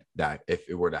confident that if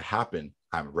it were to happen,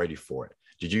 I'm ready for it.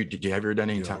 Did you have you ever done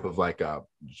any type of like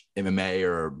MMA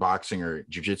or boxing or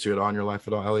jiu-jitsu at all in your life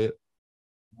at all, Elliott?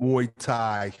 Muay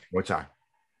Thai. Muay Thai.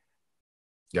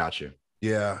 Got you.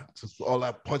 Yeah, just all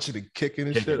that punching and kicking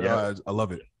and shit. Yeah. I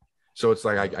love it. So it's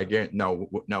like I get no.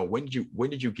 When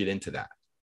did you get into that?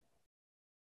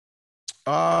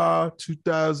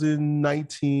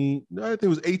 2019. I think it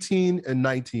was 18 and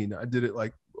 19. I did it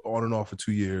like on and off for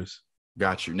 2 years.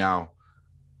 Got you. Now,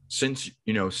 since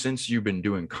you've been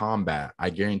doing combat, I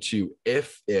guarantee you,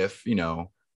 if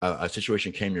a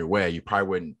situation came your way, you probably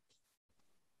wouldn't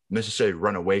necessarily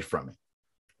run away from it.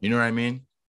 You know what I mean?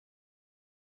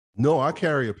 No, I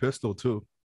carry a pistol too.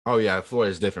 Oh yeah,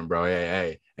 Florida's different, bro.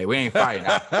 Hey, we ain't fighting.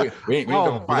 we ain't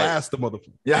gonna fight. Blast the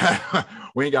motherfucker. Yeah,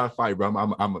 we ain't gotta fight, bro.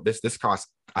 This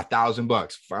costs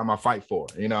 $1,000. I'm gonna fight for.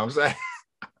 You know what I'm saying?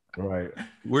 Right.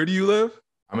 Where do you live?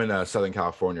 I'm in Southern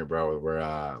California, bro.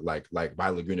 We're like by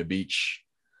Laguna Beach.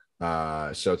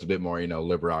 So it's a bit more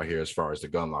liberal out here as far as the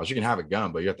gun laws. You can have a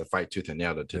gun, but you have to fight tooth and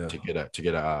nail to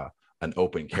get an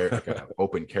open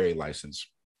carry license.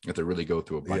 You have to really go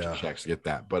through a bunch of checks to get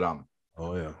that. But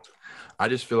oh yeah, I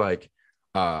just feel like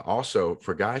also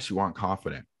for guys who aren't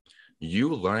confident, you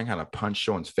learning how to punch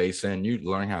someone's face in, you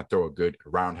learning how to throw a good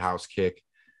roundhouse kick,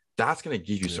 that's gonna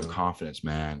give you some confidence,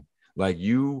 man. Like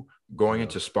you going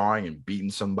into sparring and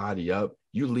beating somebody up,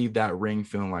 you leave that ring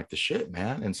feeling like the shit,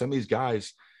 man. And some of these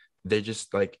guys, they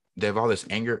just like they have all this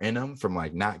anger in them from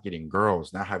like not getting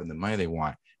girls, not having the money they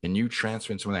want, and you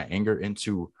transferring some of that anger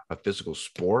into a physical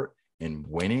sport and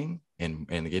winning and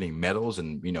getting medals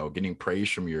and getting praise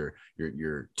from your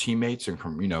teammates and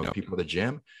from people at the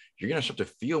gym, you're gonna start to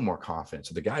feel more confident.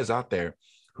 So the guys out there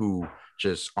who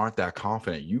just aren't that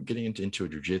confident, you getting into a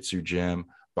jiu-jitsu gym,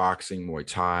 boxing, Muay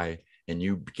Thai, and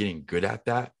you getting good at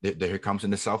that, there comes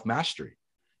into self-mastery.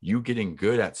 You getting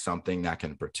good at something that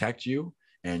can protect you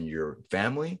and your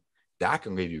family, that's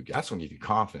gonna give you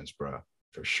confidence, bro,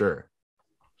 for sure.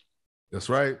 That's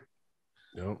right.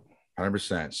 Yep.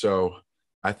 100%. So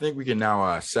I think we can now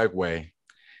segue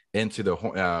into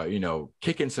the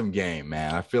kicking some game,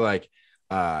 man. I feel like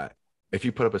if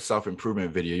you put up a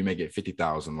self-improvement video, you may get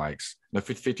 50,000 likes,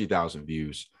 50,000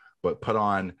 views, but put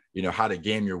on how to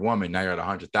game your woman, now you're at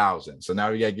 100,000. So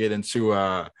now we gotta get into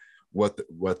what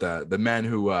the men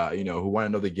who who want to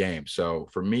know the game. So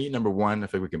for me, number one, I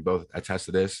think we can both attest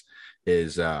to this,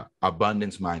 is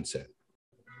abundance mindset.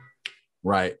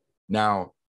 Right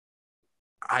now,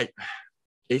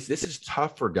 this is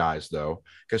tough for guys though,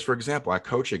 because for example, I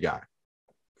coach a guy,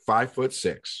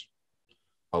 5'6",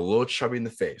 a little chubby in the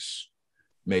face,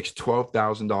 makes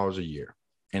 $12,000 a year,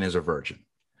 and is a virgin.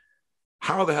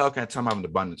 How the hell can I tell him I have an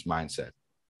abundance mindset?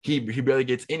 He barely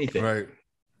gets anything.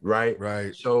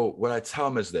 Right. So what I tell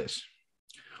him is this.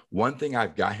 One thing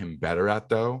I've got him better at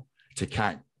though, to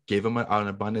kind of give him an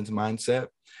abundance mindset,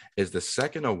 is the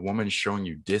second a woman is showing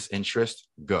you disinterest,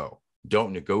 go.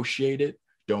 Don't negotiate it.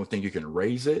 Don't think you can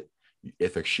raise it.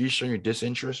 If she's showing you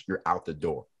disinterest, you're out the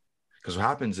door. Because what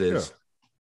happens is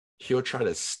he'll try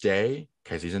to stay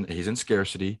because he's in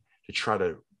scarcity to try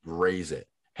to raise it.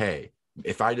 Hey,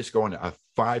 if I just go on a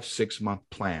 5-6 month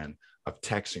plan of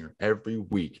texting her every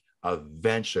week,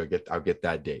 eventually I'll get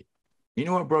that date. You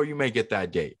know what, bro? You may get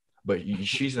that date, but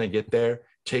she's gonna get there.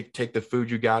 Take the food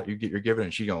you're giving,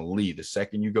 and she's gonna leave the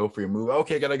second you go for your move.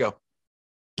 Okay, gotta go.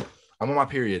 I'm on my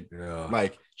period. Yeah.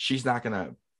 Like she's not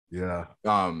gonna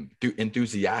do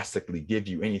enthusiastically give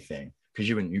you anything because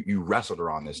you wrestled her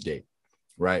on this date,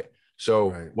 right?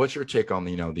 So what's your take on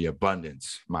the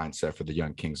abundance mindset for the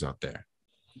young kings out there?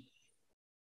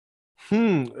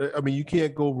 I mean, you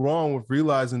can't go wrong with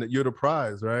realizing that you're the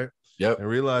prize, right? Yep. And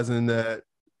realizing that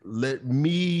let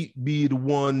me be the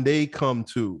one they come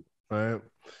to, right?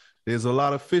 There's a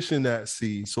lot of fish in that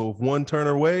sea. So if one turn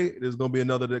away, there's going to be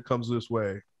another that comes this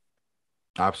way.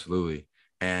 Absolutely.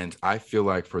 And I feel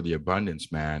like for the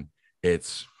abundance, man,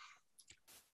 it's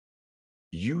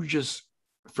you just,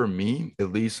 for me,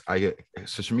 at least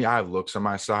for me, I have looks on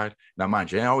my side. Now,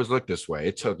 mind you, I always look this way.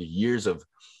 It took years of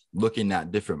looking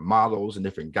at different models and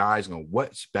different guys and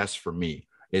what's best for me.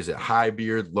 Is it high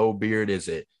beard, low beard? Is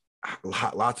it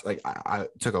lots? Like I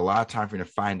took a lot of time for me to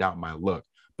find out my look.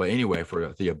 But anyway,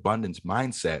 for the abundance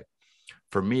mindset,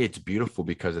 for me, it's beautiful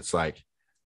because it's like,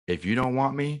 if you don't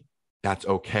want me, that's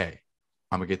okay.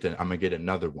 I'm gonna get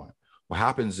another one. What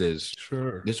happens is,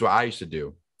 this is what I used to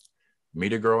do.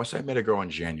 meet a girl. I met a girl in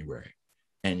January,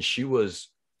 and she was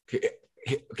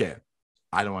okay.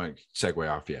 I don't want to segue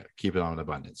off yet. Keep it on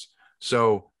abundance.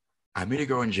 So I meet a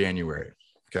girl in January.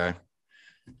 Okay.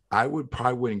 I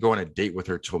probably wouldn't go on a date with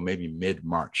her till maybe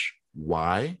mid-March.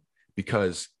 Why?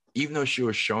 Because even though she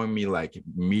was showing me like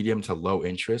medium to low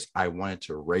interest, I wanted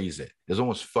to raise it. It was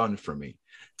almost fun for me.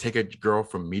 Take a girl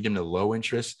from medium to low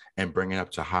interest and bring it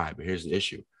up to high. But here's the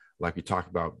issue. Like we talked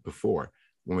about before,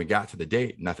 when we got to the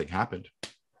date, nothing happened.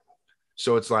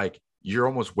 So it's like, you're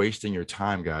almost wasting your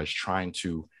time, guys, trying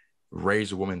to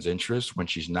raise a woman's interest when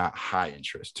she's not high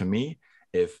interest. To me,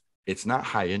 if it's not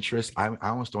high interest, I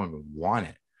almost don't even want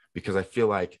it, because I feel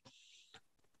like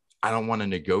I don't want to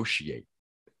negotiate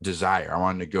desire. I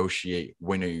want to negotiate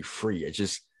when are you free. It's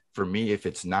just, for me, if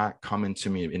it's not coming to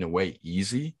me in a way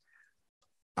easy,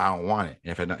 I don't want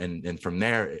it. And from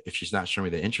there, if she's not showing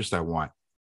me the interest I want,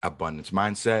 abundance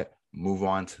mindset, move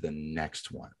on to the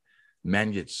next one.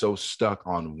 Men get so stuck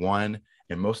on one.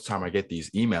 And most of the time I get these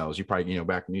emails, you probably,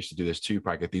 back when you used to do this too, you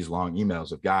probably get these long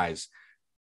emails of guys,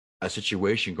 a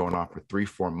situation going on for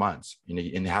 3-4 months,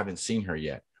 and haven't seen her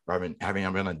yet, or haven't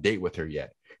been on a date with her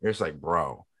yet. It's like,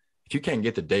 bro, if you can't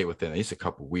get the date within at least a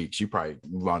couple of weeks, you probably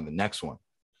move on to the next one.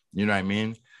 You know what I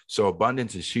mean? So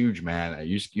abundance is huge, man.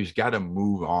 You just got to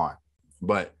move on.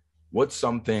 But what's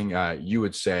something you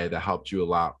would say that helped you a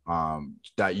lot?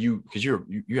 Because you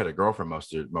had a girlfriend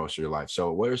most of your life.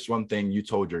 So what is one thing you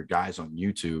told your guys on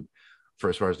YouTube for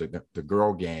as far as the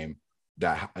girl game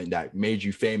that made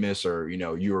you famous, or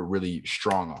you were really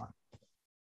strong on?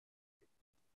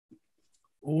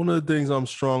 One of the things I'm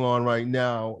strong on right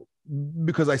now,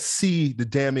 because I see the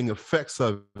damning effects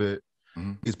of it,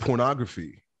 is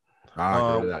pornography.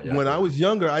 When I was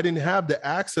younger, I didn't have the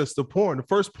access to porn. The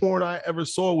first porn I ever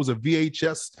saw was a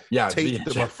VHS tape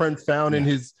that my friend found in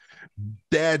his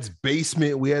dad's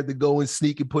basement. We had to go and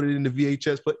sneak and put it in the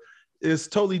VHS. But it's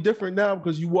totally different now,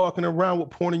 because you're walking around with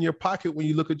porn in your pocket when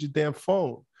you look at your damn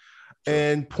phone. Sure.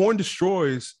 And porn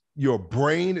destroys your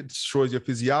brain. It destroys your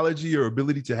physiology, your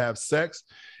ability to have sex.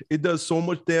 It does so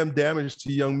much damn damage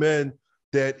to young men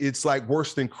that it's like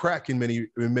worse than crack in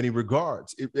many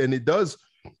regards. And it does.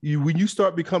 When you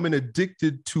start becoming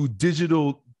addicted to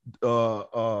digital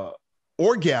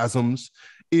orgasms,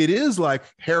 it is like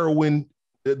heroin.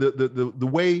 The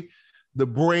way the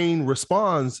brain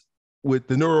responds with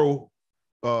the neural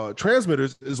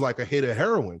transmitters is like a hit of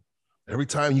heroin. Every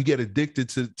time you get addicted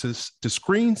to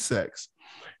screen sex,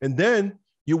 and then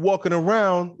you're walking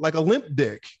around like a limp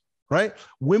dick, right?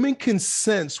 Women can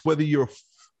sense whether you're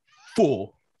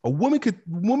full. Women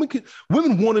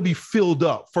want to be filled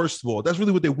up. First of all, that's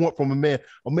really what they want from a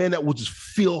man that will just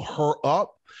fill her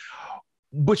up.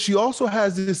 But she also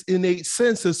has this innate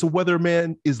sense as to whether a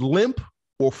man is limp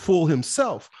or full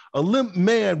himself. A limp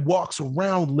man walks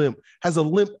around limp, has a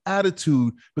limp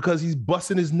attitude because he's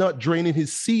busting his nut, draining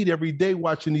his seed every day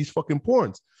watching these fucking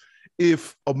porns.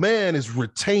 If a man is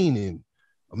retaining,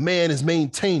 a man is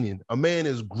maintaining, a man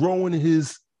is growing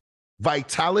his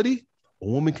vitality, a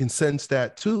woman can sense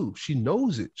that too. She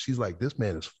knows it. She's like, this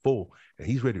man is full and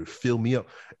he's ready to fill me up.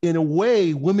 In a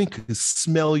way, women can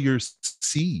smell your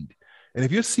seed. And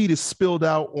if your seed is spilled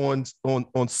out on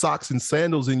socks and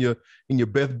sandals in your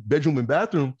bedroom and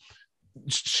bathroom,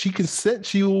 she can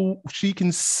sense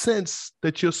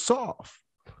that you're soft.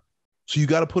 So you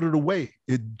got to put it away.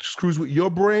 It screws with your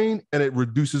brain and it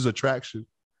reduces attraction.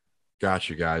 Got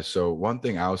you, guys. So one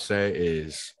thing I'll say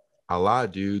is a lot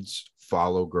of dudes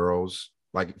follow girls,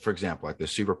 like, for example, like the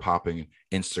super popping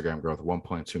Instagram girl with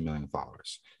 1.2 million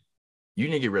followers. You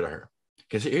need to get rid of her,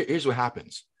 because here's what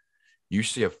happens. You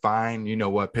see a fine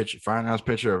ass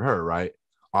picture of her, right?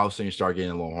 All of a sudden you start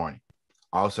getting a little horny.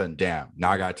 All of a sudden, damn,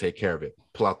 now I got to take care of it.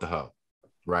 Pull out the hoe,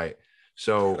 right?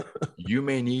 So you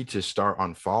may need to start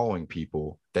unfollowing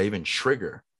people that even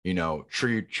trigger you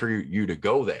to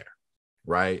go there,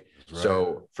 right?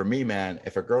 So for me, man,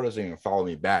 if a girl doesn't even follow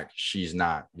me back, she's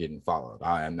not getting followed.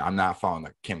 I'm not following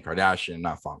like Kim Kardashian, I'm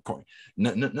not following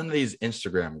none of these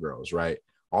Instagram girls, right?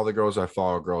 All the girls I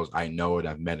follow are girls I know and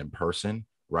I've met in person,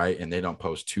 right? And they don't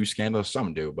post too scandalous.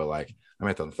 Some do, but like I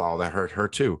might have to follow that her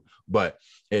too. But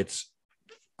it's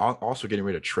also getting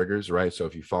rid of triggers, right? So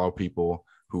if you follow people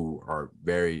who are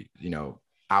very,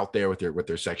 out there with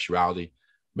their sexuality,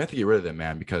 you have to get rid of them,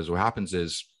 man, because what happens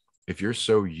is if you're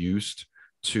so used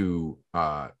to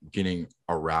getting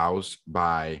aroused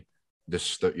by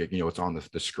this, it's on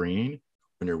the screen,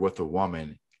 when you're with a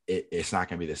woman, it's not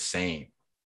going to be the same,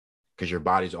 because your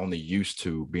body's only used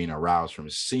to being aroused from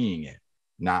seeing it,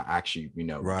 not actually,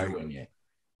 doing it,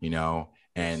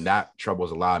 and that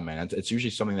troubles a lot of men. It's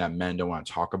usually something that men don't want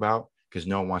to talk about, because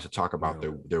no one wants to talk about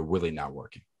their willy not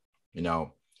working. You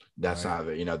know, that's Right.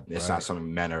 not, you know, it's not Right.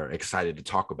 something men are excited to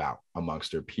talk about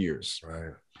amongst their peers.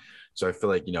 Right. So I feel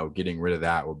like, you know, getting rid of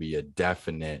that will be a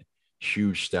definite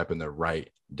huge step in the right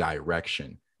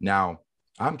direction. Now,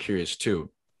 I'm curious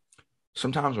too.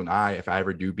 Sometimes if I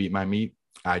ever do beat my meat,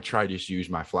 I try to just use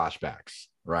my flashbacks,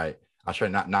 right? I try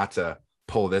not to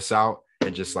pull this out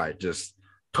and just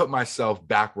put myself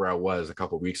back where I was a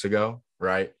couple of weeks ago,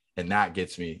 right? And that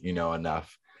gets me, you know,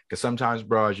 enough. Because sometimes,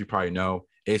 bro, as you probably know,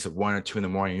 it's 1 or 2 in the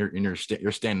morning.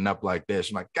 You're standing up like this.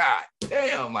 I'm like, God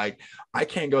damn, like I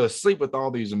can't go to sleep with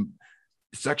all these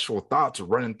sexual thoughts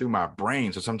running through my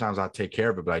brain. So sometimes I take care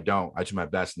of it, but I don't. I do my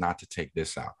best not to take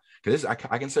this out. Because I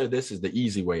consider this is the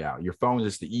easy way out. Your phone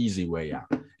is the easy way out.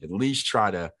 At least try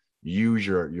to use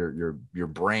your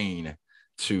brain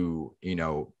to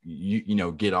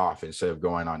get off instead of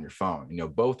going on your phone. You know,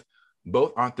 both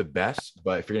aren't the best,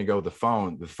 but if you're gonna go with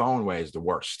the phone way is the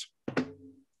worst,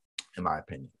 in my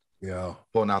opinion. Yeah.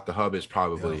 Pulling out the hub is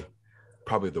probably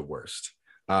the worst.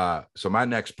 So my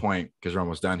next point, because we're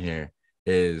almost done here,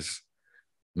 is,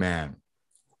 man,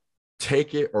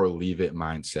 take it or leave it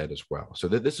mindset as well. So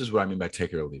this is what I mean by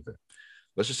take it or leave it.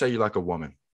 Let's just say you like a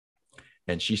woman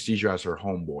and she sees you as her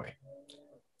homeboy.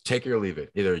 Take it or leave it.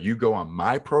 Either you go on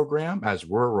my program as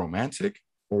we're romantic,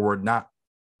 or we're not,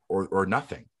 or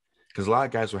nothing. Because a lot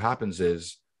of guys, what happens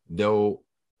is they'll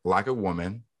like a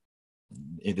woman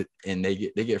and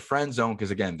they get friend zoned because,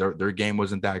 again, their game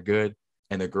wasn't that good.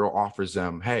 And the girl offers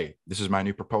them, hey, this is my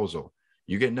new proposal.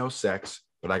 You get no sex,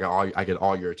 but I get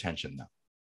all your attention now.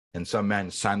 And some men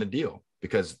sign the deal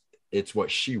because it's what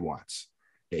she wants.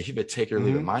 If you take it or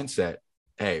leave it mindset,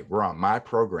 hey, we're on my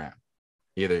program.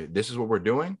 Either this is what we're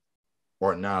doing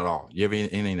or not at all. You have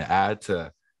anything to add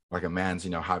to like a man's,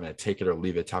 having a take it or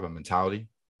leave it type of mentality?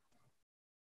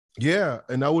 Yeah.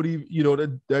 And I would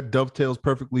even, that dovetails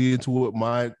perfectly into what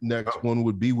my next one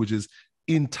would be, which is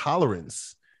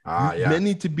intolerance. Men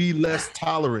need to be less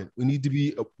tolerant. We need to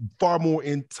be far more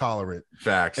intolerant.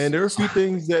 Facts. And there are a few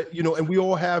things that, and we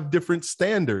all have different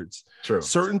standards. True.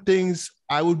 Certain things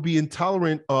I would be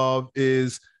intolerant of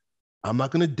is I'm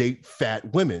not going to date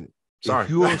fat women. Sorry.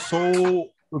 If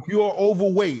you are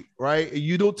overweight, right, and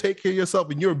you don't take care of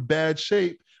yourself and you're in bad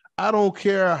shape, I don't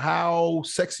care how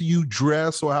sexy you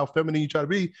dress or how feminine you try to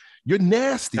be. You're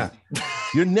nasty. Yeah.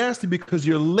 You're nasty because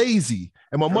you're lazy.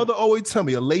 And my mother always tell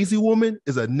me a lazy woman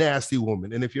is a nasty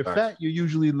woman. And if you're fat, you're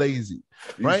usually lazy,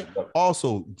 right?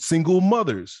 Also, single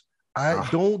mothers. I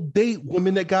don't date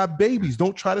women that got babies.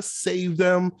 Don't try to save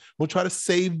them. Don't try to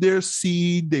save their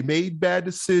seed. They made bad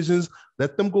decisions.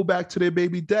 Let them go back to their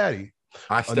baby daddy.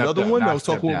 Another one I was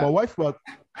talking with my wife about.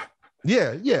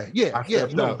 Yeah.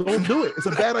 No, don't do it. It's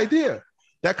a bad idea.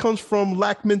 That comes from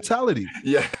lack mentality.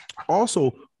 Yeah.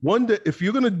 Also, wonder if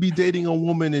you're going to be dating a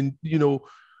woman and,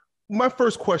 my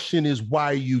first question is, why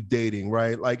are you dating,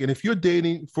 right? Like, and if you're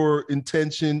dating for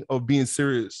intention of being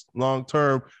serious,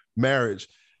 long-term marriage,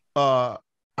 I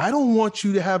don't want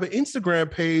you to have an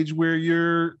Instagram page where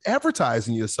you're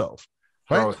advertising yourself.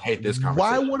 Right? I hate this conversation.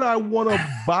 Why would I want to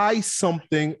buy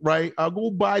something, right? I'll go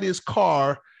buy this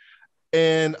car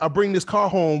and I'll bring this car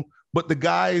home, but the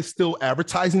guy is still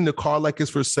advertising the car like it's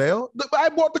for sale. I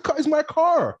bought the car. It's my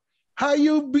car. How are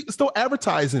you still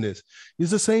advertising this?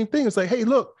 It's the same thing. It's like, hey,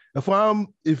 look, if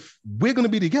we're going to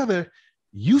be together,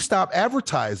 you stop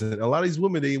advertising. A lot of these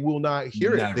women, they will not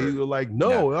hear it. They were like,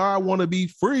 no, I want to be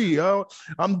free.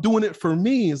 I'm doing it for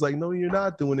me. It's like, no, you're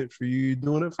not doing it for you. You're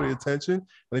doing it for the attention.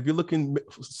 And if you're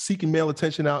seeking male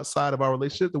attention outside of our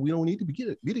relationship, then we don't need to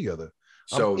be together.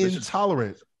 So I'm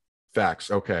intolerant. Facts.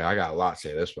 Okay, I got a lot to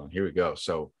say this one. Here we go.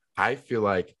 So I feel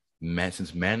like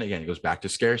since men, again, it goes back to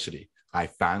scarcity. I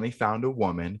finally found a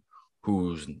woman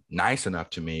who's nice enough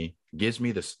to me, gives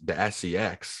me the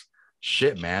SEX.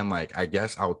 Shit, man. Like, I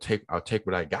guess I'll take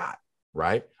what I got,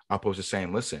 right? Opposed to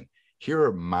saying, listen, here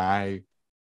are my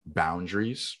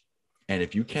boundaries. And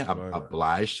if you can't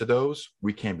oblige to those,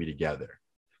 we can't be together.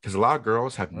 Because a lot of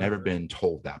girls have never been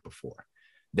told that before.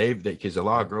 Because a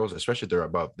lot of girls, especially if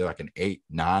they're like an 8,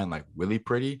 9, like really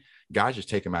pretty, guys just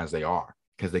take them as they are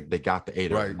because they got the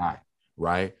 8 or the 9,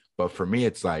 right? But for me,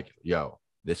 it's like, yo,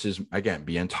 this is, again,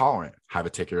 be intolerant, have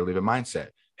a take it or leave it mindset.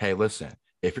 Hey, listen,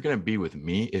 if you're going to be with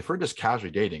me, if we're just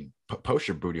casually dating, post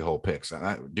your booty hole pics,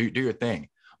 do your thing.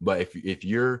 But if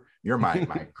you're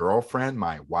my girlfriend,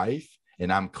 my wife,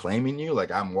 and I'm claiming you,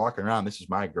 like I'm walking around, this is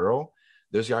my girl,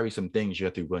 there's got to be some things you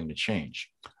have to be willing to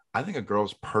change. I think a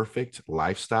girl's perfect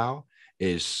lifestyle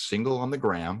is single on the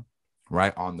gram,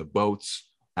 right? On the boats,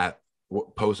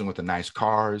 posing with the nice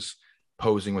cars,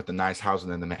 posing with the nice house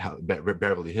in the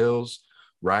Beverly Hills,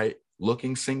 right?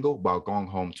 Looking single while going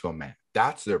home to a man.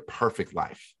 That's their perfect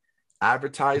life.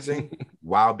 advertising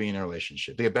while being in a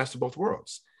relationship. They get best of both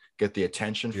worlds. Get the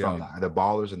attention from the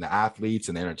ballers and the athletes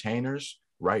and the entertainers,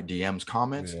 right? DMs,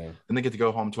 comments. Then they get to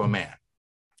go home to a man,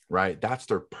 right? That's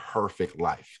their perfect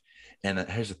life. And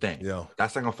here's the thing.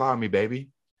 That's not going to follow me, baby.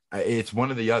 It's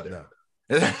one or the other.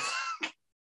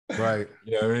 Right.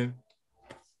 You know what I mean?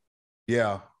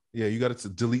 Yeah. You got to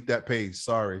delete that page.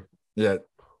 Sorry. Yeah.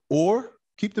 Or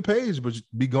keep the page, but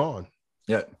be gone.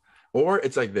 Yeah. Or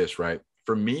it's like this, right?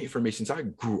 For me, since I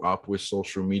grew up with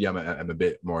social media, I'm a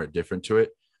bit more different to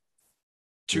it.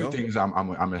 Two things I'm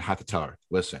going to have to tell her.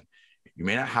 Listen, you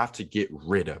may not have to get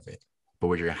rid of it, but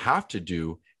what you're going to have to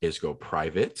do is go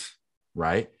private,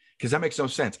 right? Because that makes no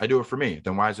sense. I do it for me.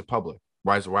 Then why is it public?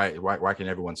 Why can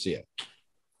everyone see it?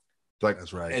 Like,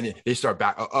 that's right. And they start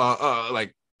back,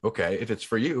 like, okay, if it's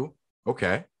for you,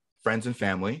 okay, friends and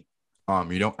family.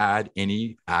 You don't add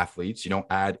any athletes. You don't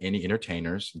add any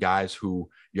entertainers, guys who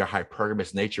your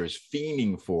hypergamous nature is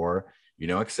fiending for. You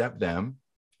don't accept them,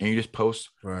 and you just post.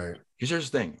 Right. Because here's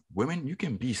the thing: women, you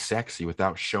can be sexy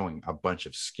without showing a bunch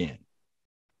of skin.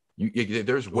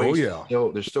 There's ways.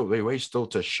 There's still ways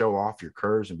to show off your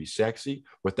curves and be sexy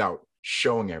without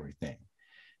showing everything.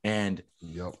 And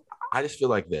I just feel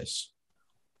like this.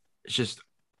 It's just.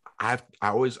 I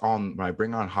always when I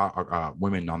bring on hot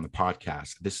women on the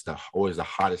podcast, this is always the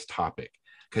hottest topic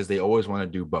because they always want to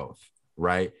do both,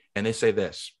 right? And they say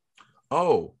this,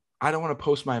 oh, I don't want to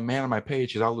post my man on my page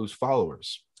because I'll lose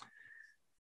followers.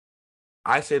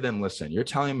 I say to them, listen, you're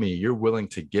telling me you're willing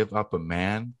to give up a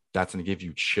man that's going to give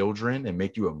you children and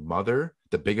make you a mother,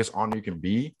 the biggest honor you can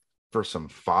be, for some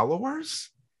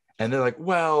followers? And they're like,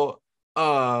 well,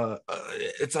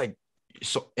 it's like,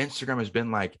 so Instagram has been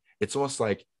like, it's almost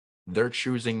like, they're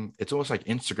choosing, it's almost like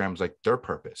Instagram's like their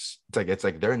purpose. It's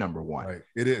like their number one. Right.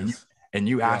 It is. And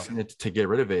you asking it to get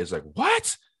rid of it is like,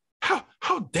 what?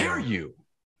 How dare you?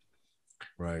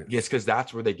 Right. Yes, because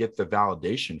that's where they get the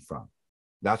validation from.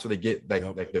 That's where they get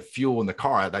like the fuel in the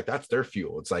car. Like that's their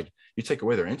fuel. It's like you take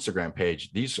away their Instagram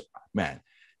page.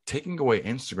 Taking away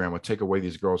Instagram would take away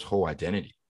these girls' whole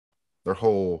identity, their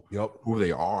whole who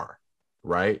they are,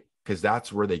 right? Because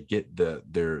that's where they get their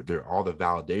all the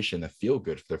validation,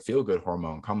 their feel good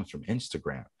hormone comes from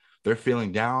Instagram. They're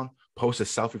feeling down, post a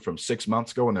selfie from 6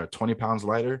 months ago when they're 20 pounds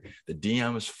lighter, the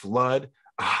DMs flood,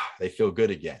 they feel good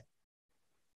again.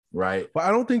 Right. But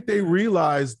I don't think they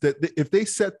realize that if they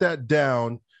set that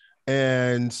down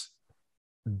and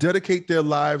dedicate their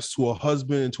lives to a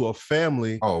husband and to a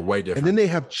family, way different. And then they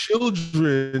have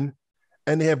children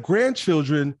and they have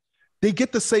grandchildren, they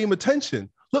get the same attention.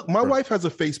 Look, my wife has a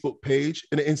Facebook page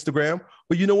and an Instagram,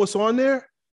 but you know what's on there?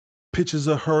 Pictures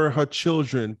of her and her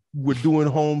children. We're doing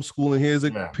homeschooling. Here's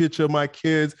a picture of my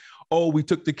kids. Oh, we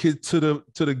took the kids to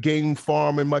the game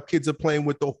farm and my kids are playing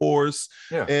with the horse.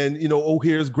 Yeah. And,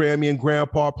 here's Grammy and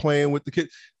Grandpa playing with the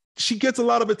kids. She gets a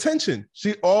lot of attention.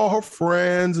 All her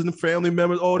friends and family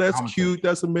members, oh, that's cute.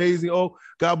 That's amazing. Oh,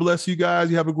 God bless you guys.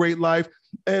 You have a great life.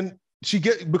 And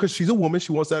because she's a woman,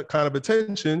 she wants that kind of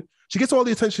attention. She gets all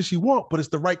the attention she wants, but it's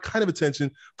the right kind of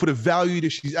attention for the value that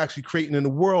she's actually creating in the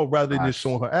world rather than just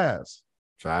showing her ass.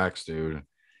 Facts, dude.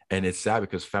 And it's sad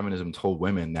because feminism told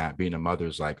women that being a mother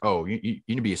is like, oh, you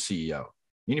need to be a CEO.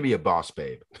 You need to be a boss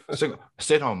babe.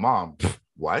 Stay-at-home mom.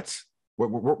 What?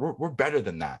 We're better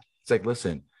than that. It's like,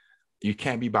 listen, you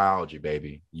can't be biology,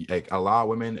 baby. Like a lot of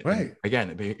women, right?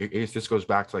 Again, this goes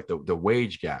back to like the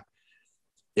wage gap.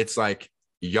 It's like,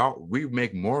 y'all, we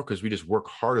make more because we just work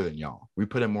harder than y'all. We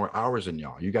put in more hours than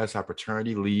y'all. You guys have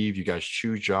paternity leave. You guys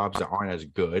choose jobs that aren't as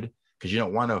good because you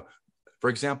don't want to. For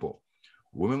example,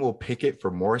 women will picket for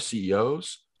more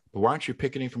CEOs, but why aren't you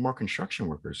picketing for more construction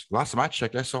workers? Last time I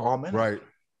checked, I saw all men. Right.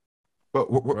 But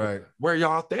where are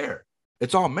y'all out there?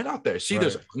 It's all men out there. See,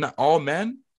 there's not all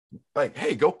men. Like,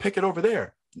 hey, go pick it over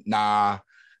there. Nah,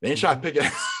 they ain't trying to pick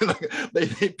it.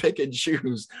 they pick and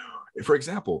choose. For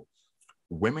example,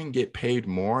 women get paid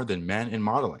more than men in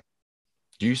modeling.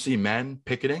 Do you see men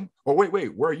picketing? Oh, wait,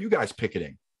 where are you guys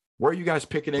picketing? Where are you guys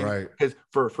picketing? Right.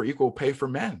 For equal pay for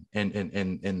men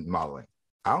in modeling?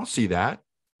 I don't see that.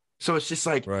 So it's just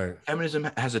like feminism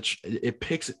it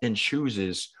picks and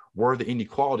chooses where the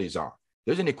inequalities are.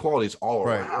 There's inequalities all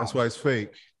around. That's why it's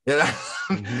fake. Yeah,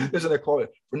 there's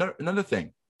inequality. Another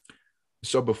thing.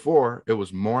 So before it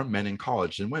was more men in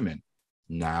college than women.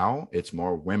 Now it's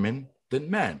more women than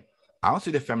men. I don't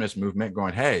see the feminist movement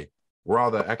going, hey, we're all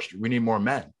the extra, we need more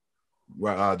men.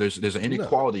 There's an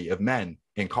inequality of men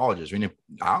in colleges. I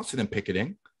don't see them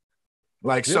picketing.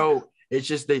 So it's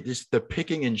just the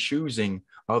picking and choosing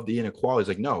of the inequalities.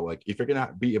 Like, no, like if you're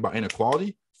gonna be about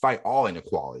inequality, fight all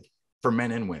inequality for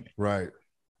men and women. Right.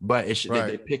 But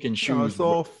they pick and choose. It's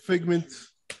all figment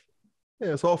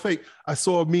Yeah, it's all fake. I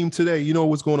saw a meme today. You know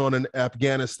what's going on in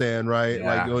Afghanistan, right?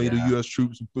 Yeah, The U.S.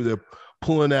 troops, they're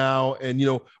pulling out. And,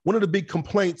 one of the big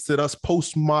complaints that us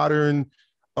postmodern,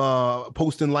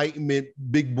 post-enlightenment,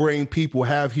 big brain people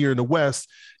have here in the West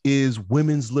is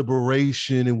women's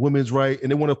liberation and women's right.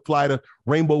 And they want to fly the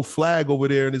rainbow flag over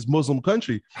there in this Muslim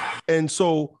country. And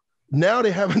so now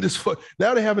they're having this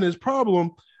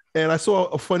problem. And I saw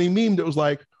a funny meme that was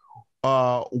like,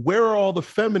 where are all the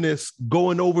feminists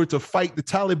going over to fight the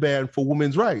Taliban for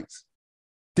women's rights?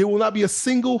 There will not be a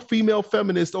single female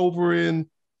feminist over in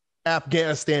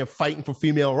Afghanistan fighting for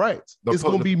female rights. It's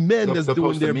going to be men that's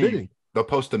doing their bidding. They'll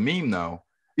post a meme though.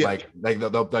 Yeah.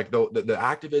 The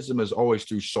activism is always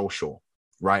through social,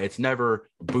 right? It's never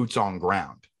boots on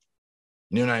ground.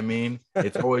 You know what I mean?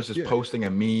 It's always just posting a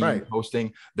meme, right,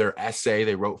 posting their essay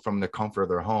they wrote from the comfort of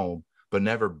their home, but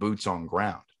never boots on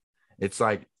ground. It's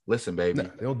like, listen, baby,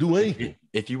 they don't do anything.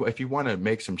 If you want to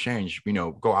make some change,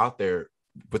 go out there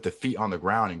with the feet on the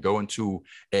ground and go into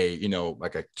a,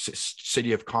 like a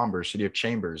city of commerce, city of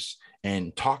chambers,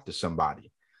 and talk to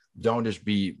somebody. Don't just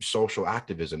be social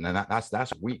activism. And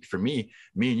that's weak. For me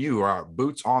and you are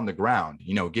boots on the ground,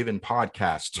 giving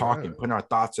podcasts, talking, putting our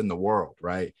thoughts in the world,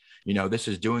 right? This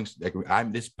is doing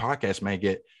this podcast may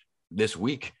get this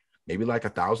week maybe like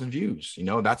 1,000 views.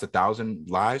 That's 1,000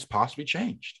 lives possibly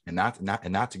changed, and that's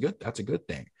a good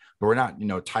thing. But we're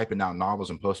not typing out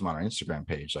novels and posting them on our Instagram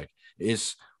page. Like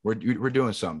we're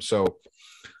doing something. So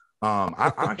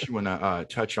I actually want to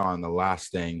touch on the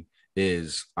last thing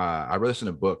is I read this in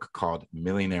a book called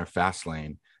Millionaire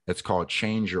Fastlane. It's called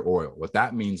Change Your Oil. What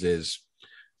that means is,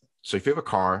 so if you have a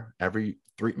car, every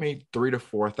 3 to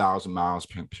 4,000 miles,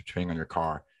 depending on your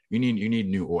car, you need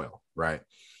new oil, right?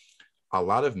 A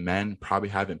lot of men probably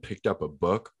haven't picked up a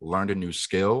book, learned a new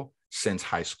skill since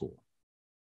high school,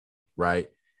 right?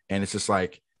 And it's just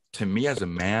like, to me as a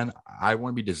man, I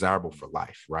want to be desirable for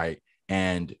life, right?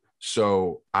 And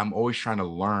so I'm always trying to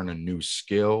learn a new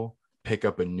skill, pick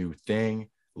up a new thing,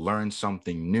 learn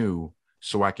something new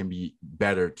so I can be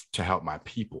better to help my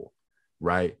people,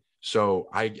 right? So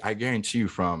I guarantee you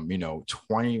from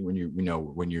 20 when you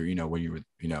when did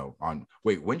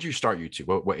you start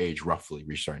YouTube? What age roughly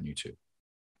were you starting YouTube?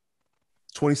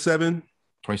 27.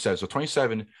 So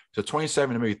 27 to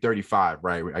maybe 35,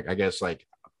 right? I guess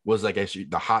was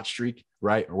the hot streak,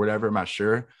 right? Or whatever, I'm not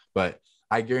sure. But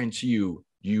I guarantee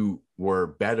you were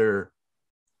better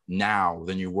now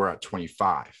than you were at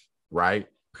 25, right?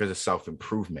 Because of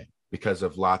self-improvement, because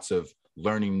of lots of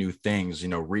learning new things,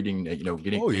 reading,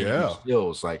 getting new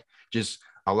skills. Like, just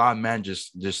a lot of men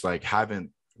just like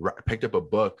haven't picked up a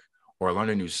book or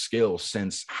learned a new skill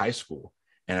since high school.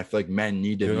 And I feel like men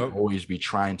need to always be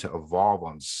trying to evolve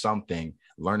on something,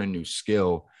 learn a new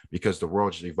skill, because the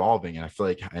world is evolving. And I feel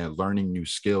like learning new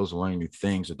skills and learning new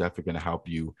things are definitely going to help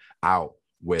you out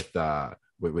with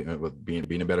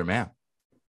being a better man.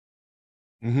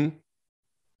 Mm-hmm.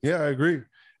 Yeah, I agree.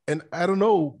 And I don't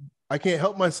know, I can't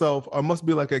help myself. I must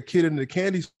be like a kid in the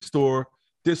candy store.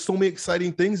 There's so many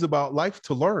exciting things about life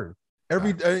to learn.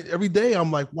 Every day I'm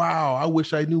like, wow, I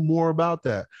wish I knew more about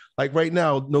that. Like right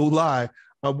now, no lie,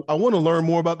 I want to learn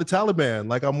more about the Taliban.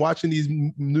 Like, I'm watching these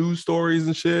news stories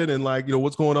and shit and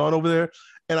what's going on over there.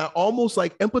 And I almost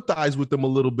empathize with them a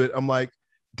little bit. I'm like,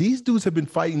 these dudes have been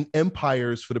fighting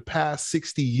empires for the past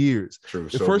 60 years. True.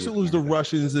 At first it was the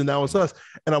Russians, and now it's us.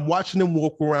 And I'm watching them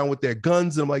walk around with their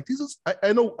guns. And I'm like,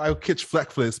 I know I'll catch flack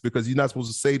for this because you're not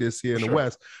supposed to say this here in the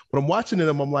West, but I'm watching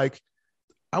them. I'm like,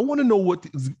 I want to know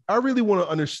I really want to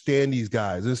understand these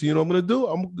guys. And so, what I'm going to do?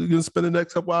 I'm going to spend the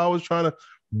next couple hours trying to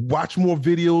watch more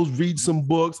videos, read some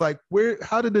books. Like,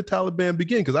 how did the Taliban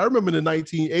begin? Because I remember in the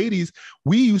 1980s,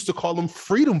 we used to call them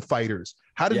freedom fighters.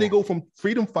 How did they go from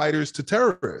freedom fighters to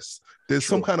terrorists? There's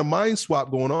some kind of mind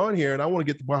swap going on here, and I want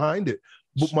to get behind it.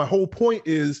 But my whole point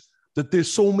is that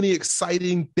there's so many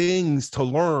exciting things to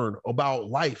learn about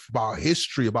life, about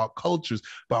history, about cultures,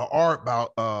 about art,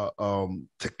 about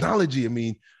technology. I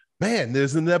mean, man,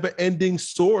 there's a never-ending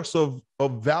source of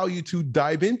value to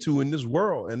dive into in this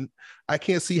world. And I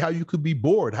can't see how you could be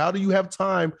bored. How do you have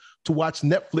time to watch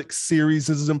Netflix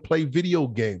series and play video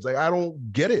games? Like, I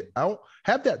don't get it. I don't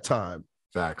have that time.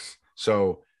 Facts.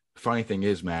 So funny thing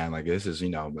is, man, like, this is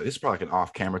probably like an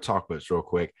off-camera talk, but it's real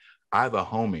quick. I have a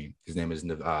homie. His name is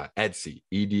Edsi,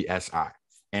 Edsi,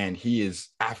 and he is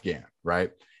Afghan,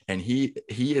 right? And he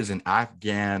is an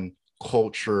Afghan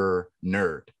culture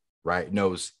nerd, right?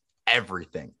 Knows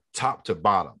everything, top to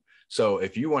bottom. So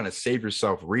if you want to save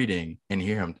yourself reading and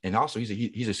hear him, and also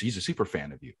he's a super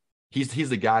fan of you. He's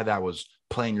the guy that was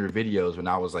playing your videos when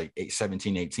I was like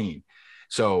 17, 18.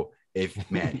 So and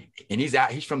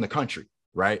he's from the country,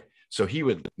 right? So he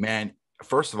would, man,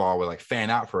 first of all, would like fan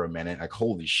out for a minute, like,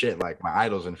 holy shit, like my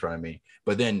idol's in front of me.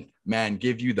 But then, man,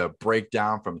 give you the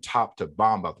breakdown from top to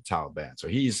bottom about the Taliban. So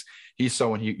he's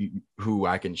someone who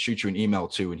I can shoot you an email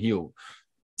to, and he'll,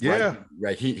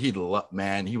 right. He'd love,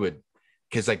 man, he would,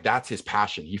 because like that's his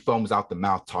passion. He foams out the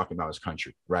mouth talking about his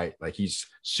country, right? Like he's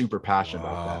super passionate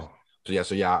about that.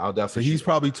 So yeah, I'll definitely. So he's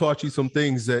probably taught you some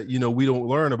things that we don't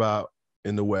learn about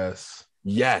in the West.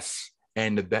 Yes.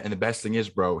 And the best thing is,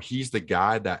 bro, he's the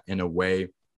guy that in a way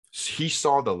he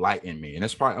saw the light in me. And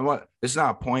that's probably what, this is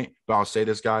not a point, but I'll say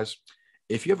this, guys.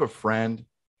 If you have a friend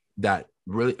that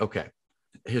really, okay,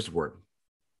 here's the word.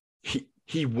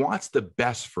 He wants the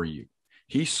best for you.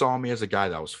 He saw me as a guy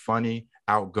that was funny,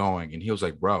 outgoing, and he was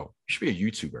like, bro, you should be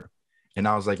a YouTuber. And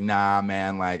I was like, nah,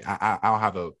 man, like I don't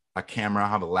have a camera, I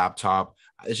have a laptop.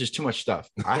 It's just too much stuff.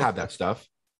 I have that stuff.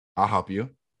 I'll help you.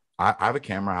 I have a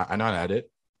camera. I know how to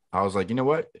edit. I was like, you know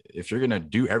what? If you're going to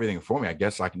do everything for me, I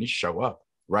guess I can just show up.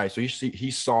 Right. So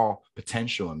he saw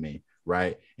potential in me.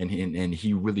 Right. And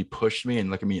he really pushed me, and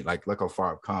look at me, like, look how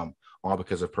far I've come, all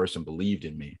because a person believed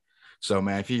in me. So,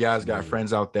 man, if you guys got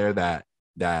friends out there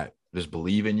that just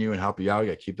believe in you and help you out,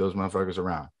 you got to keep those motherfuckers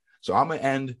around. So I'm going to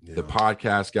end the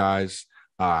podcast, guys.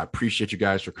 I appreciate you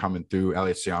guys for coming through.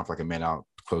 Elliott, stay on for like a minute out,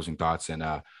 closing thoughts. And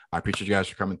I appreciate you guys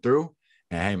for coming through.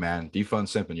 And hey, man, defund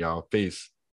simping, y'all. Peace.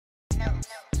 No.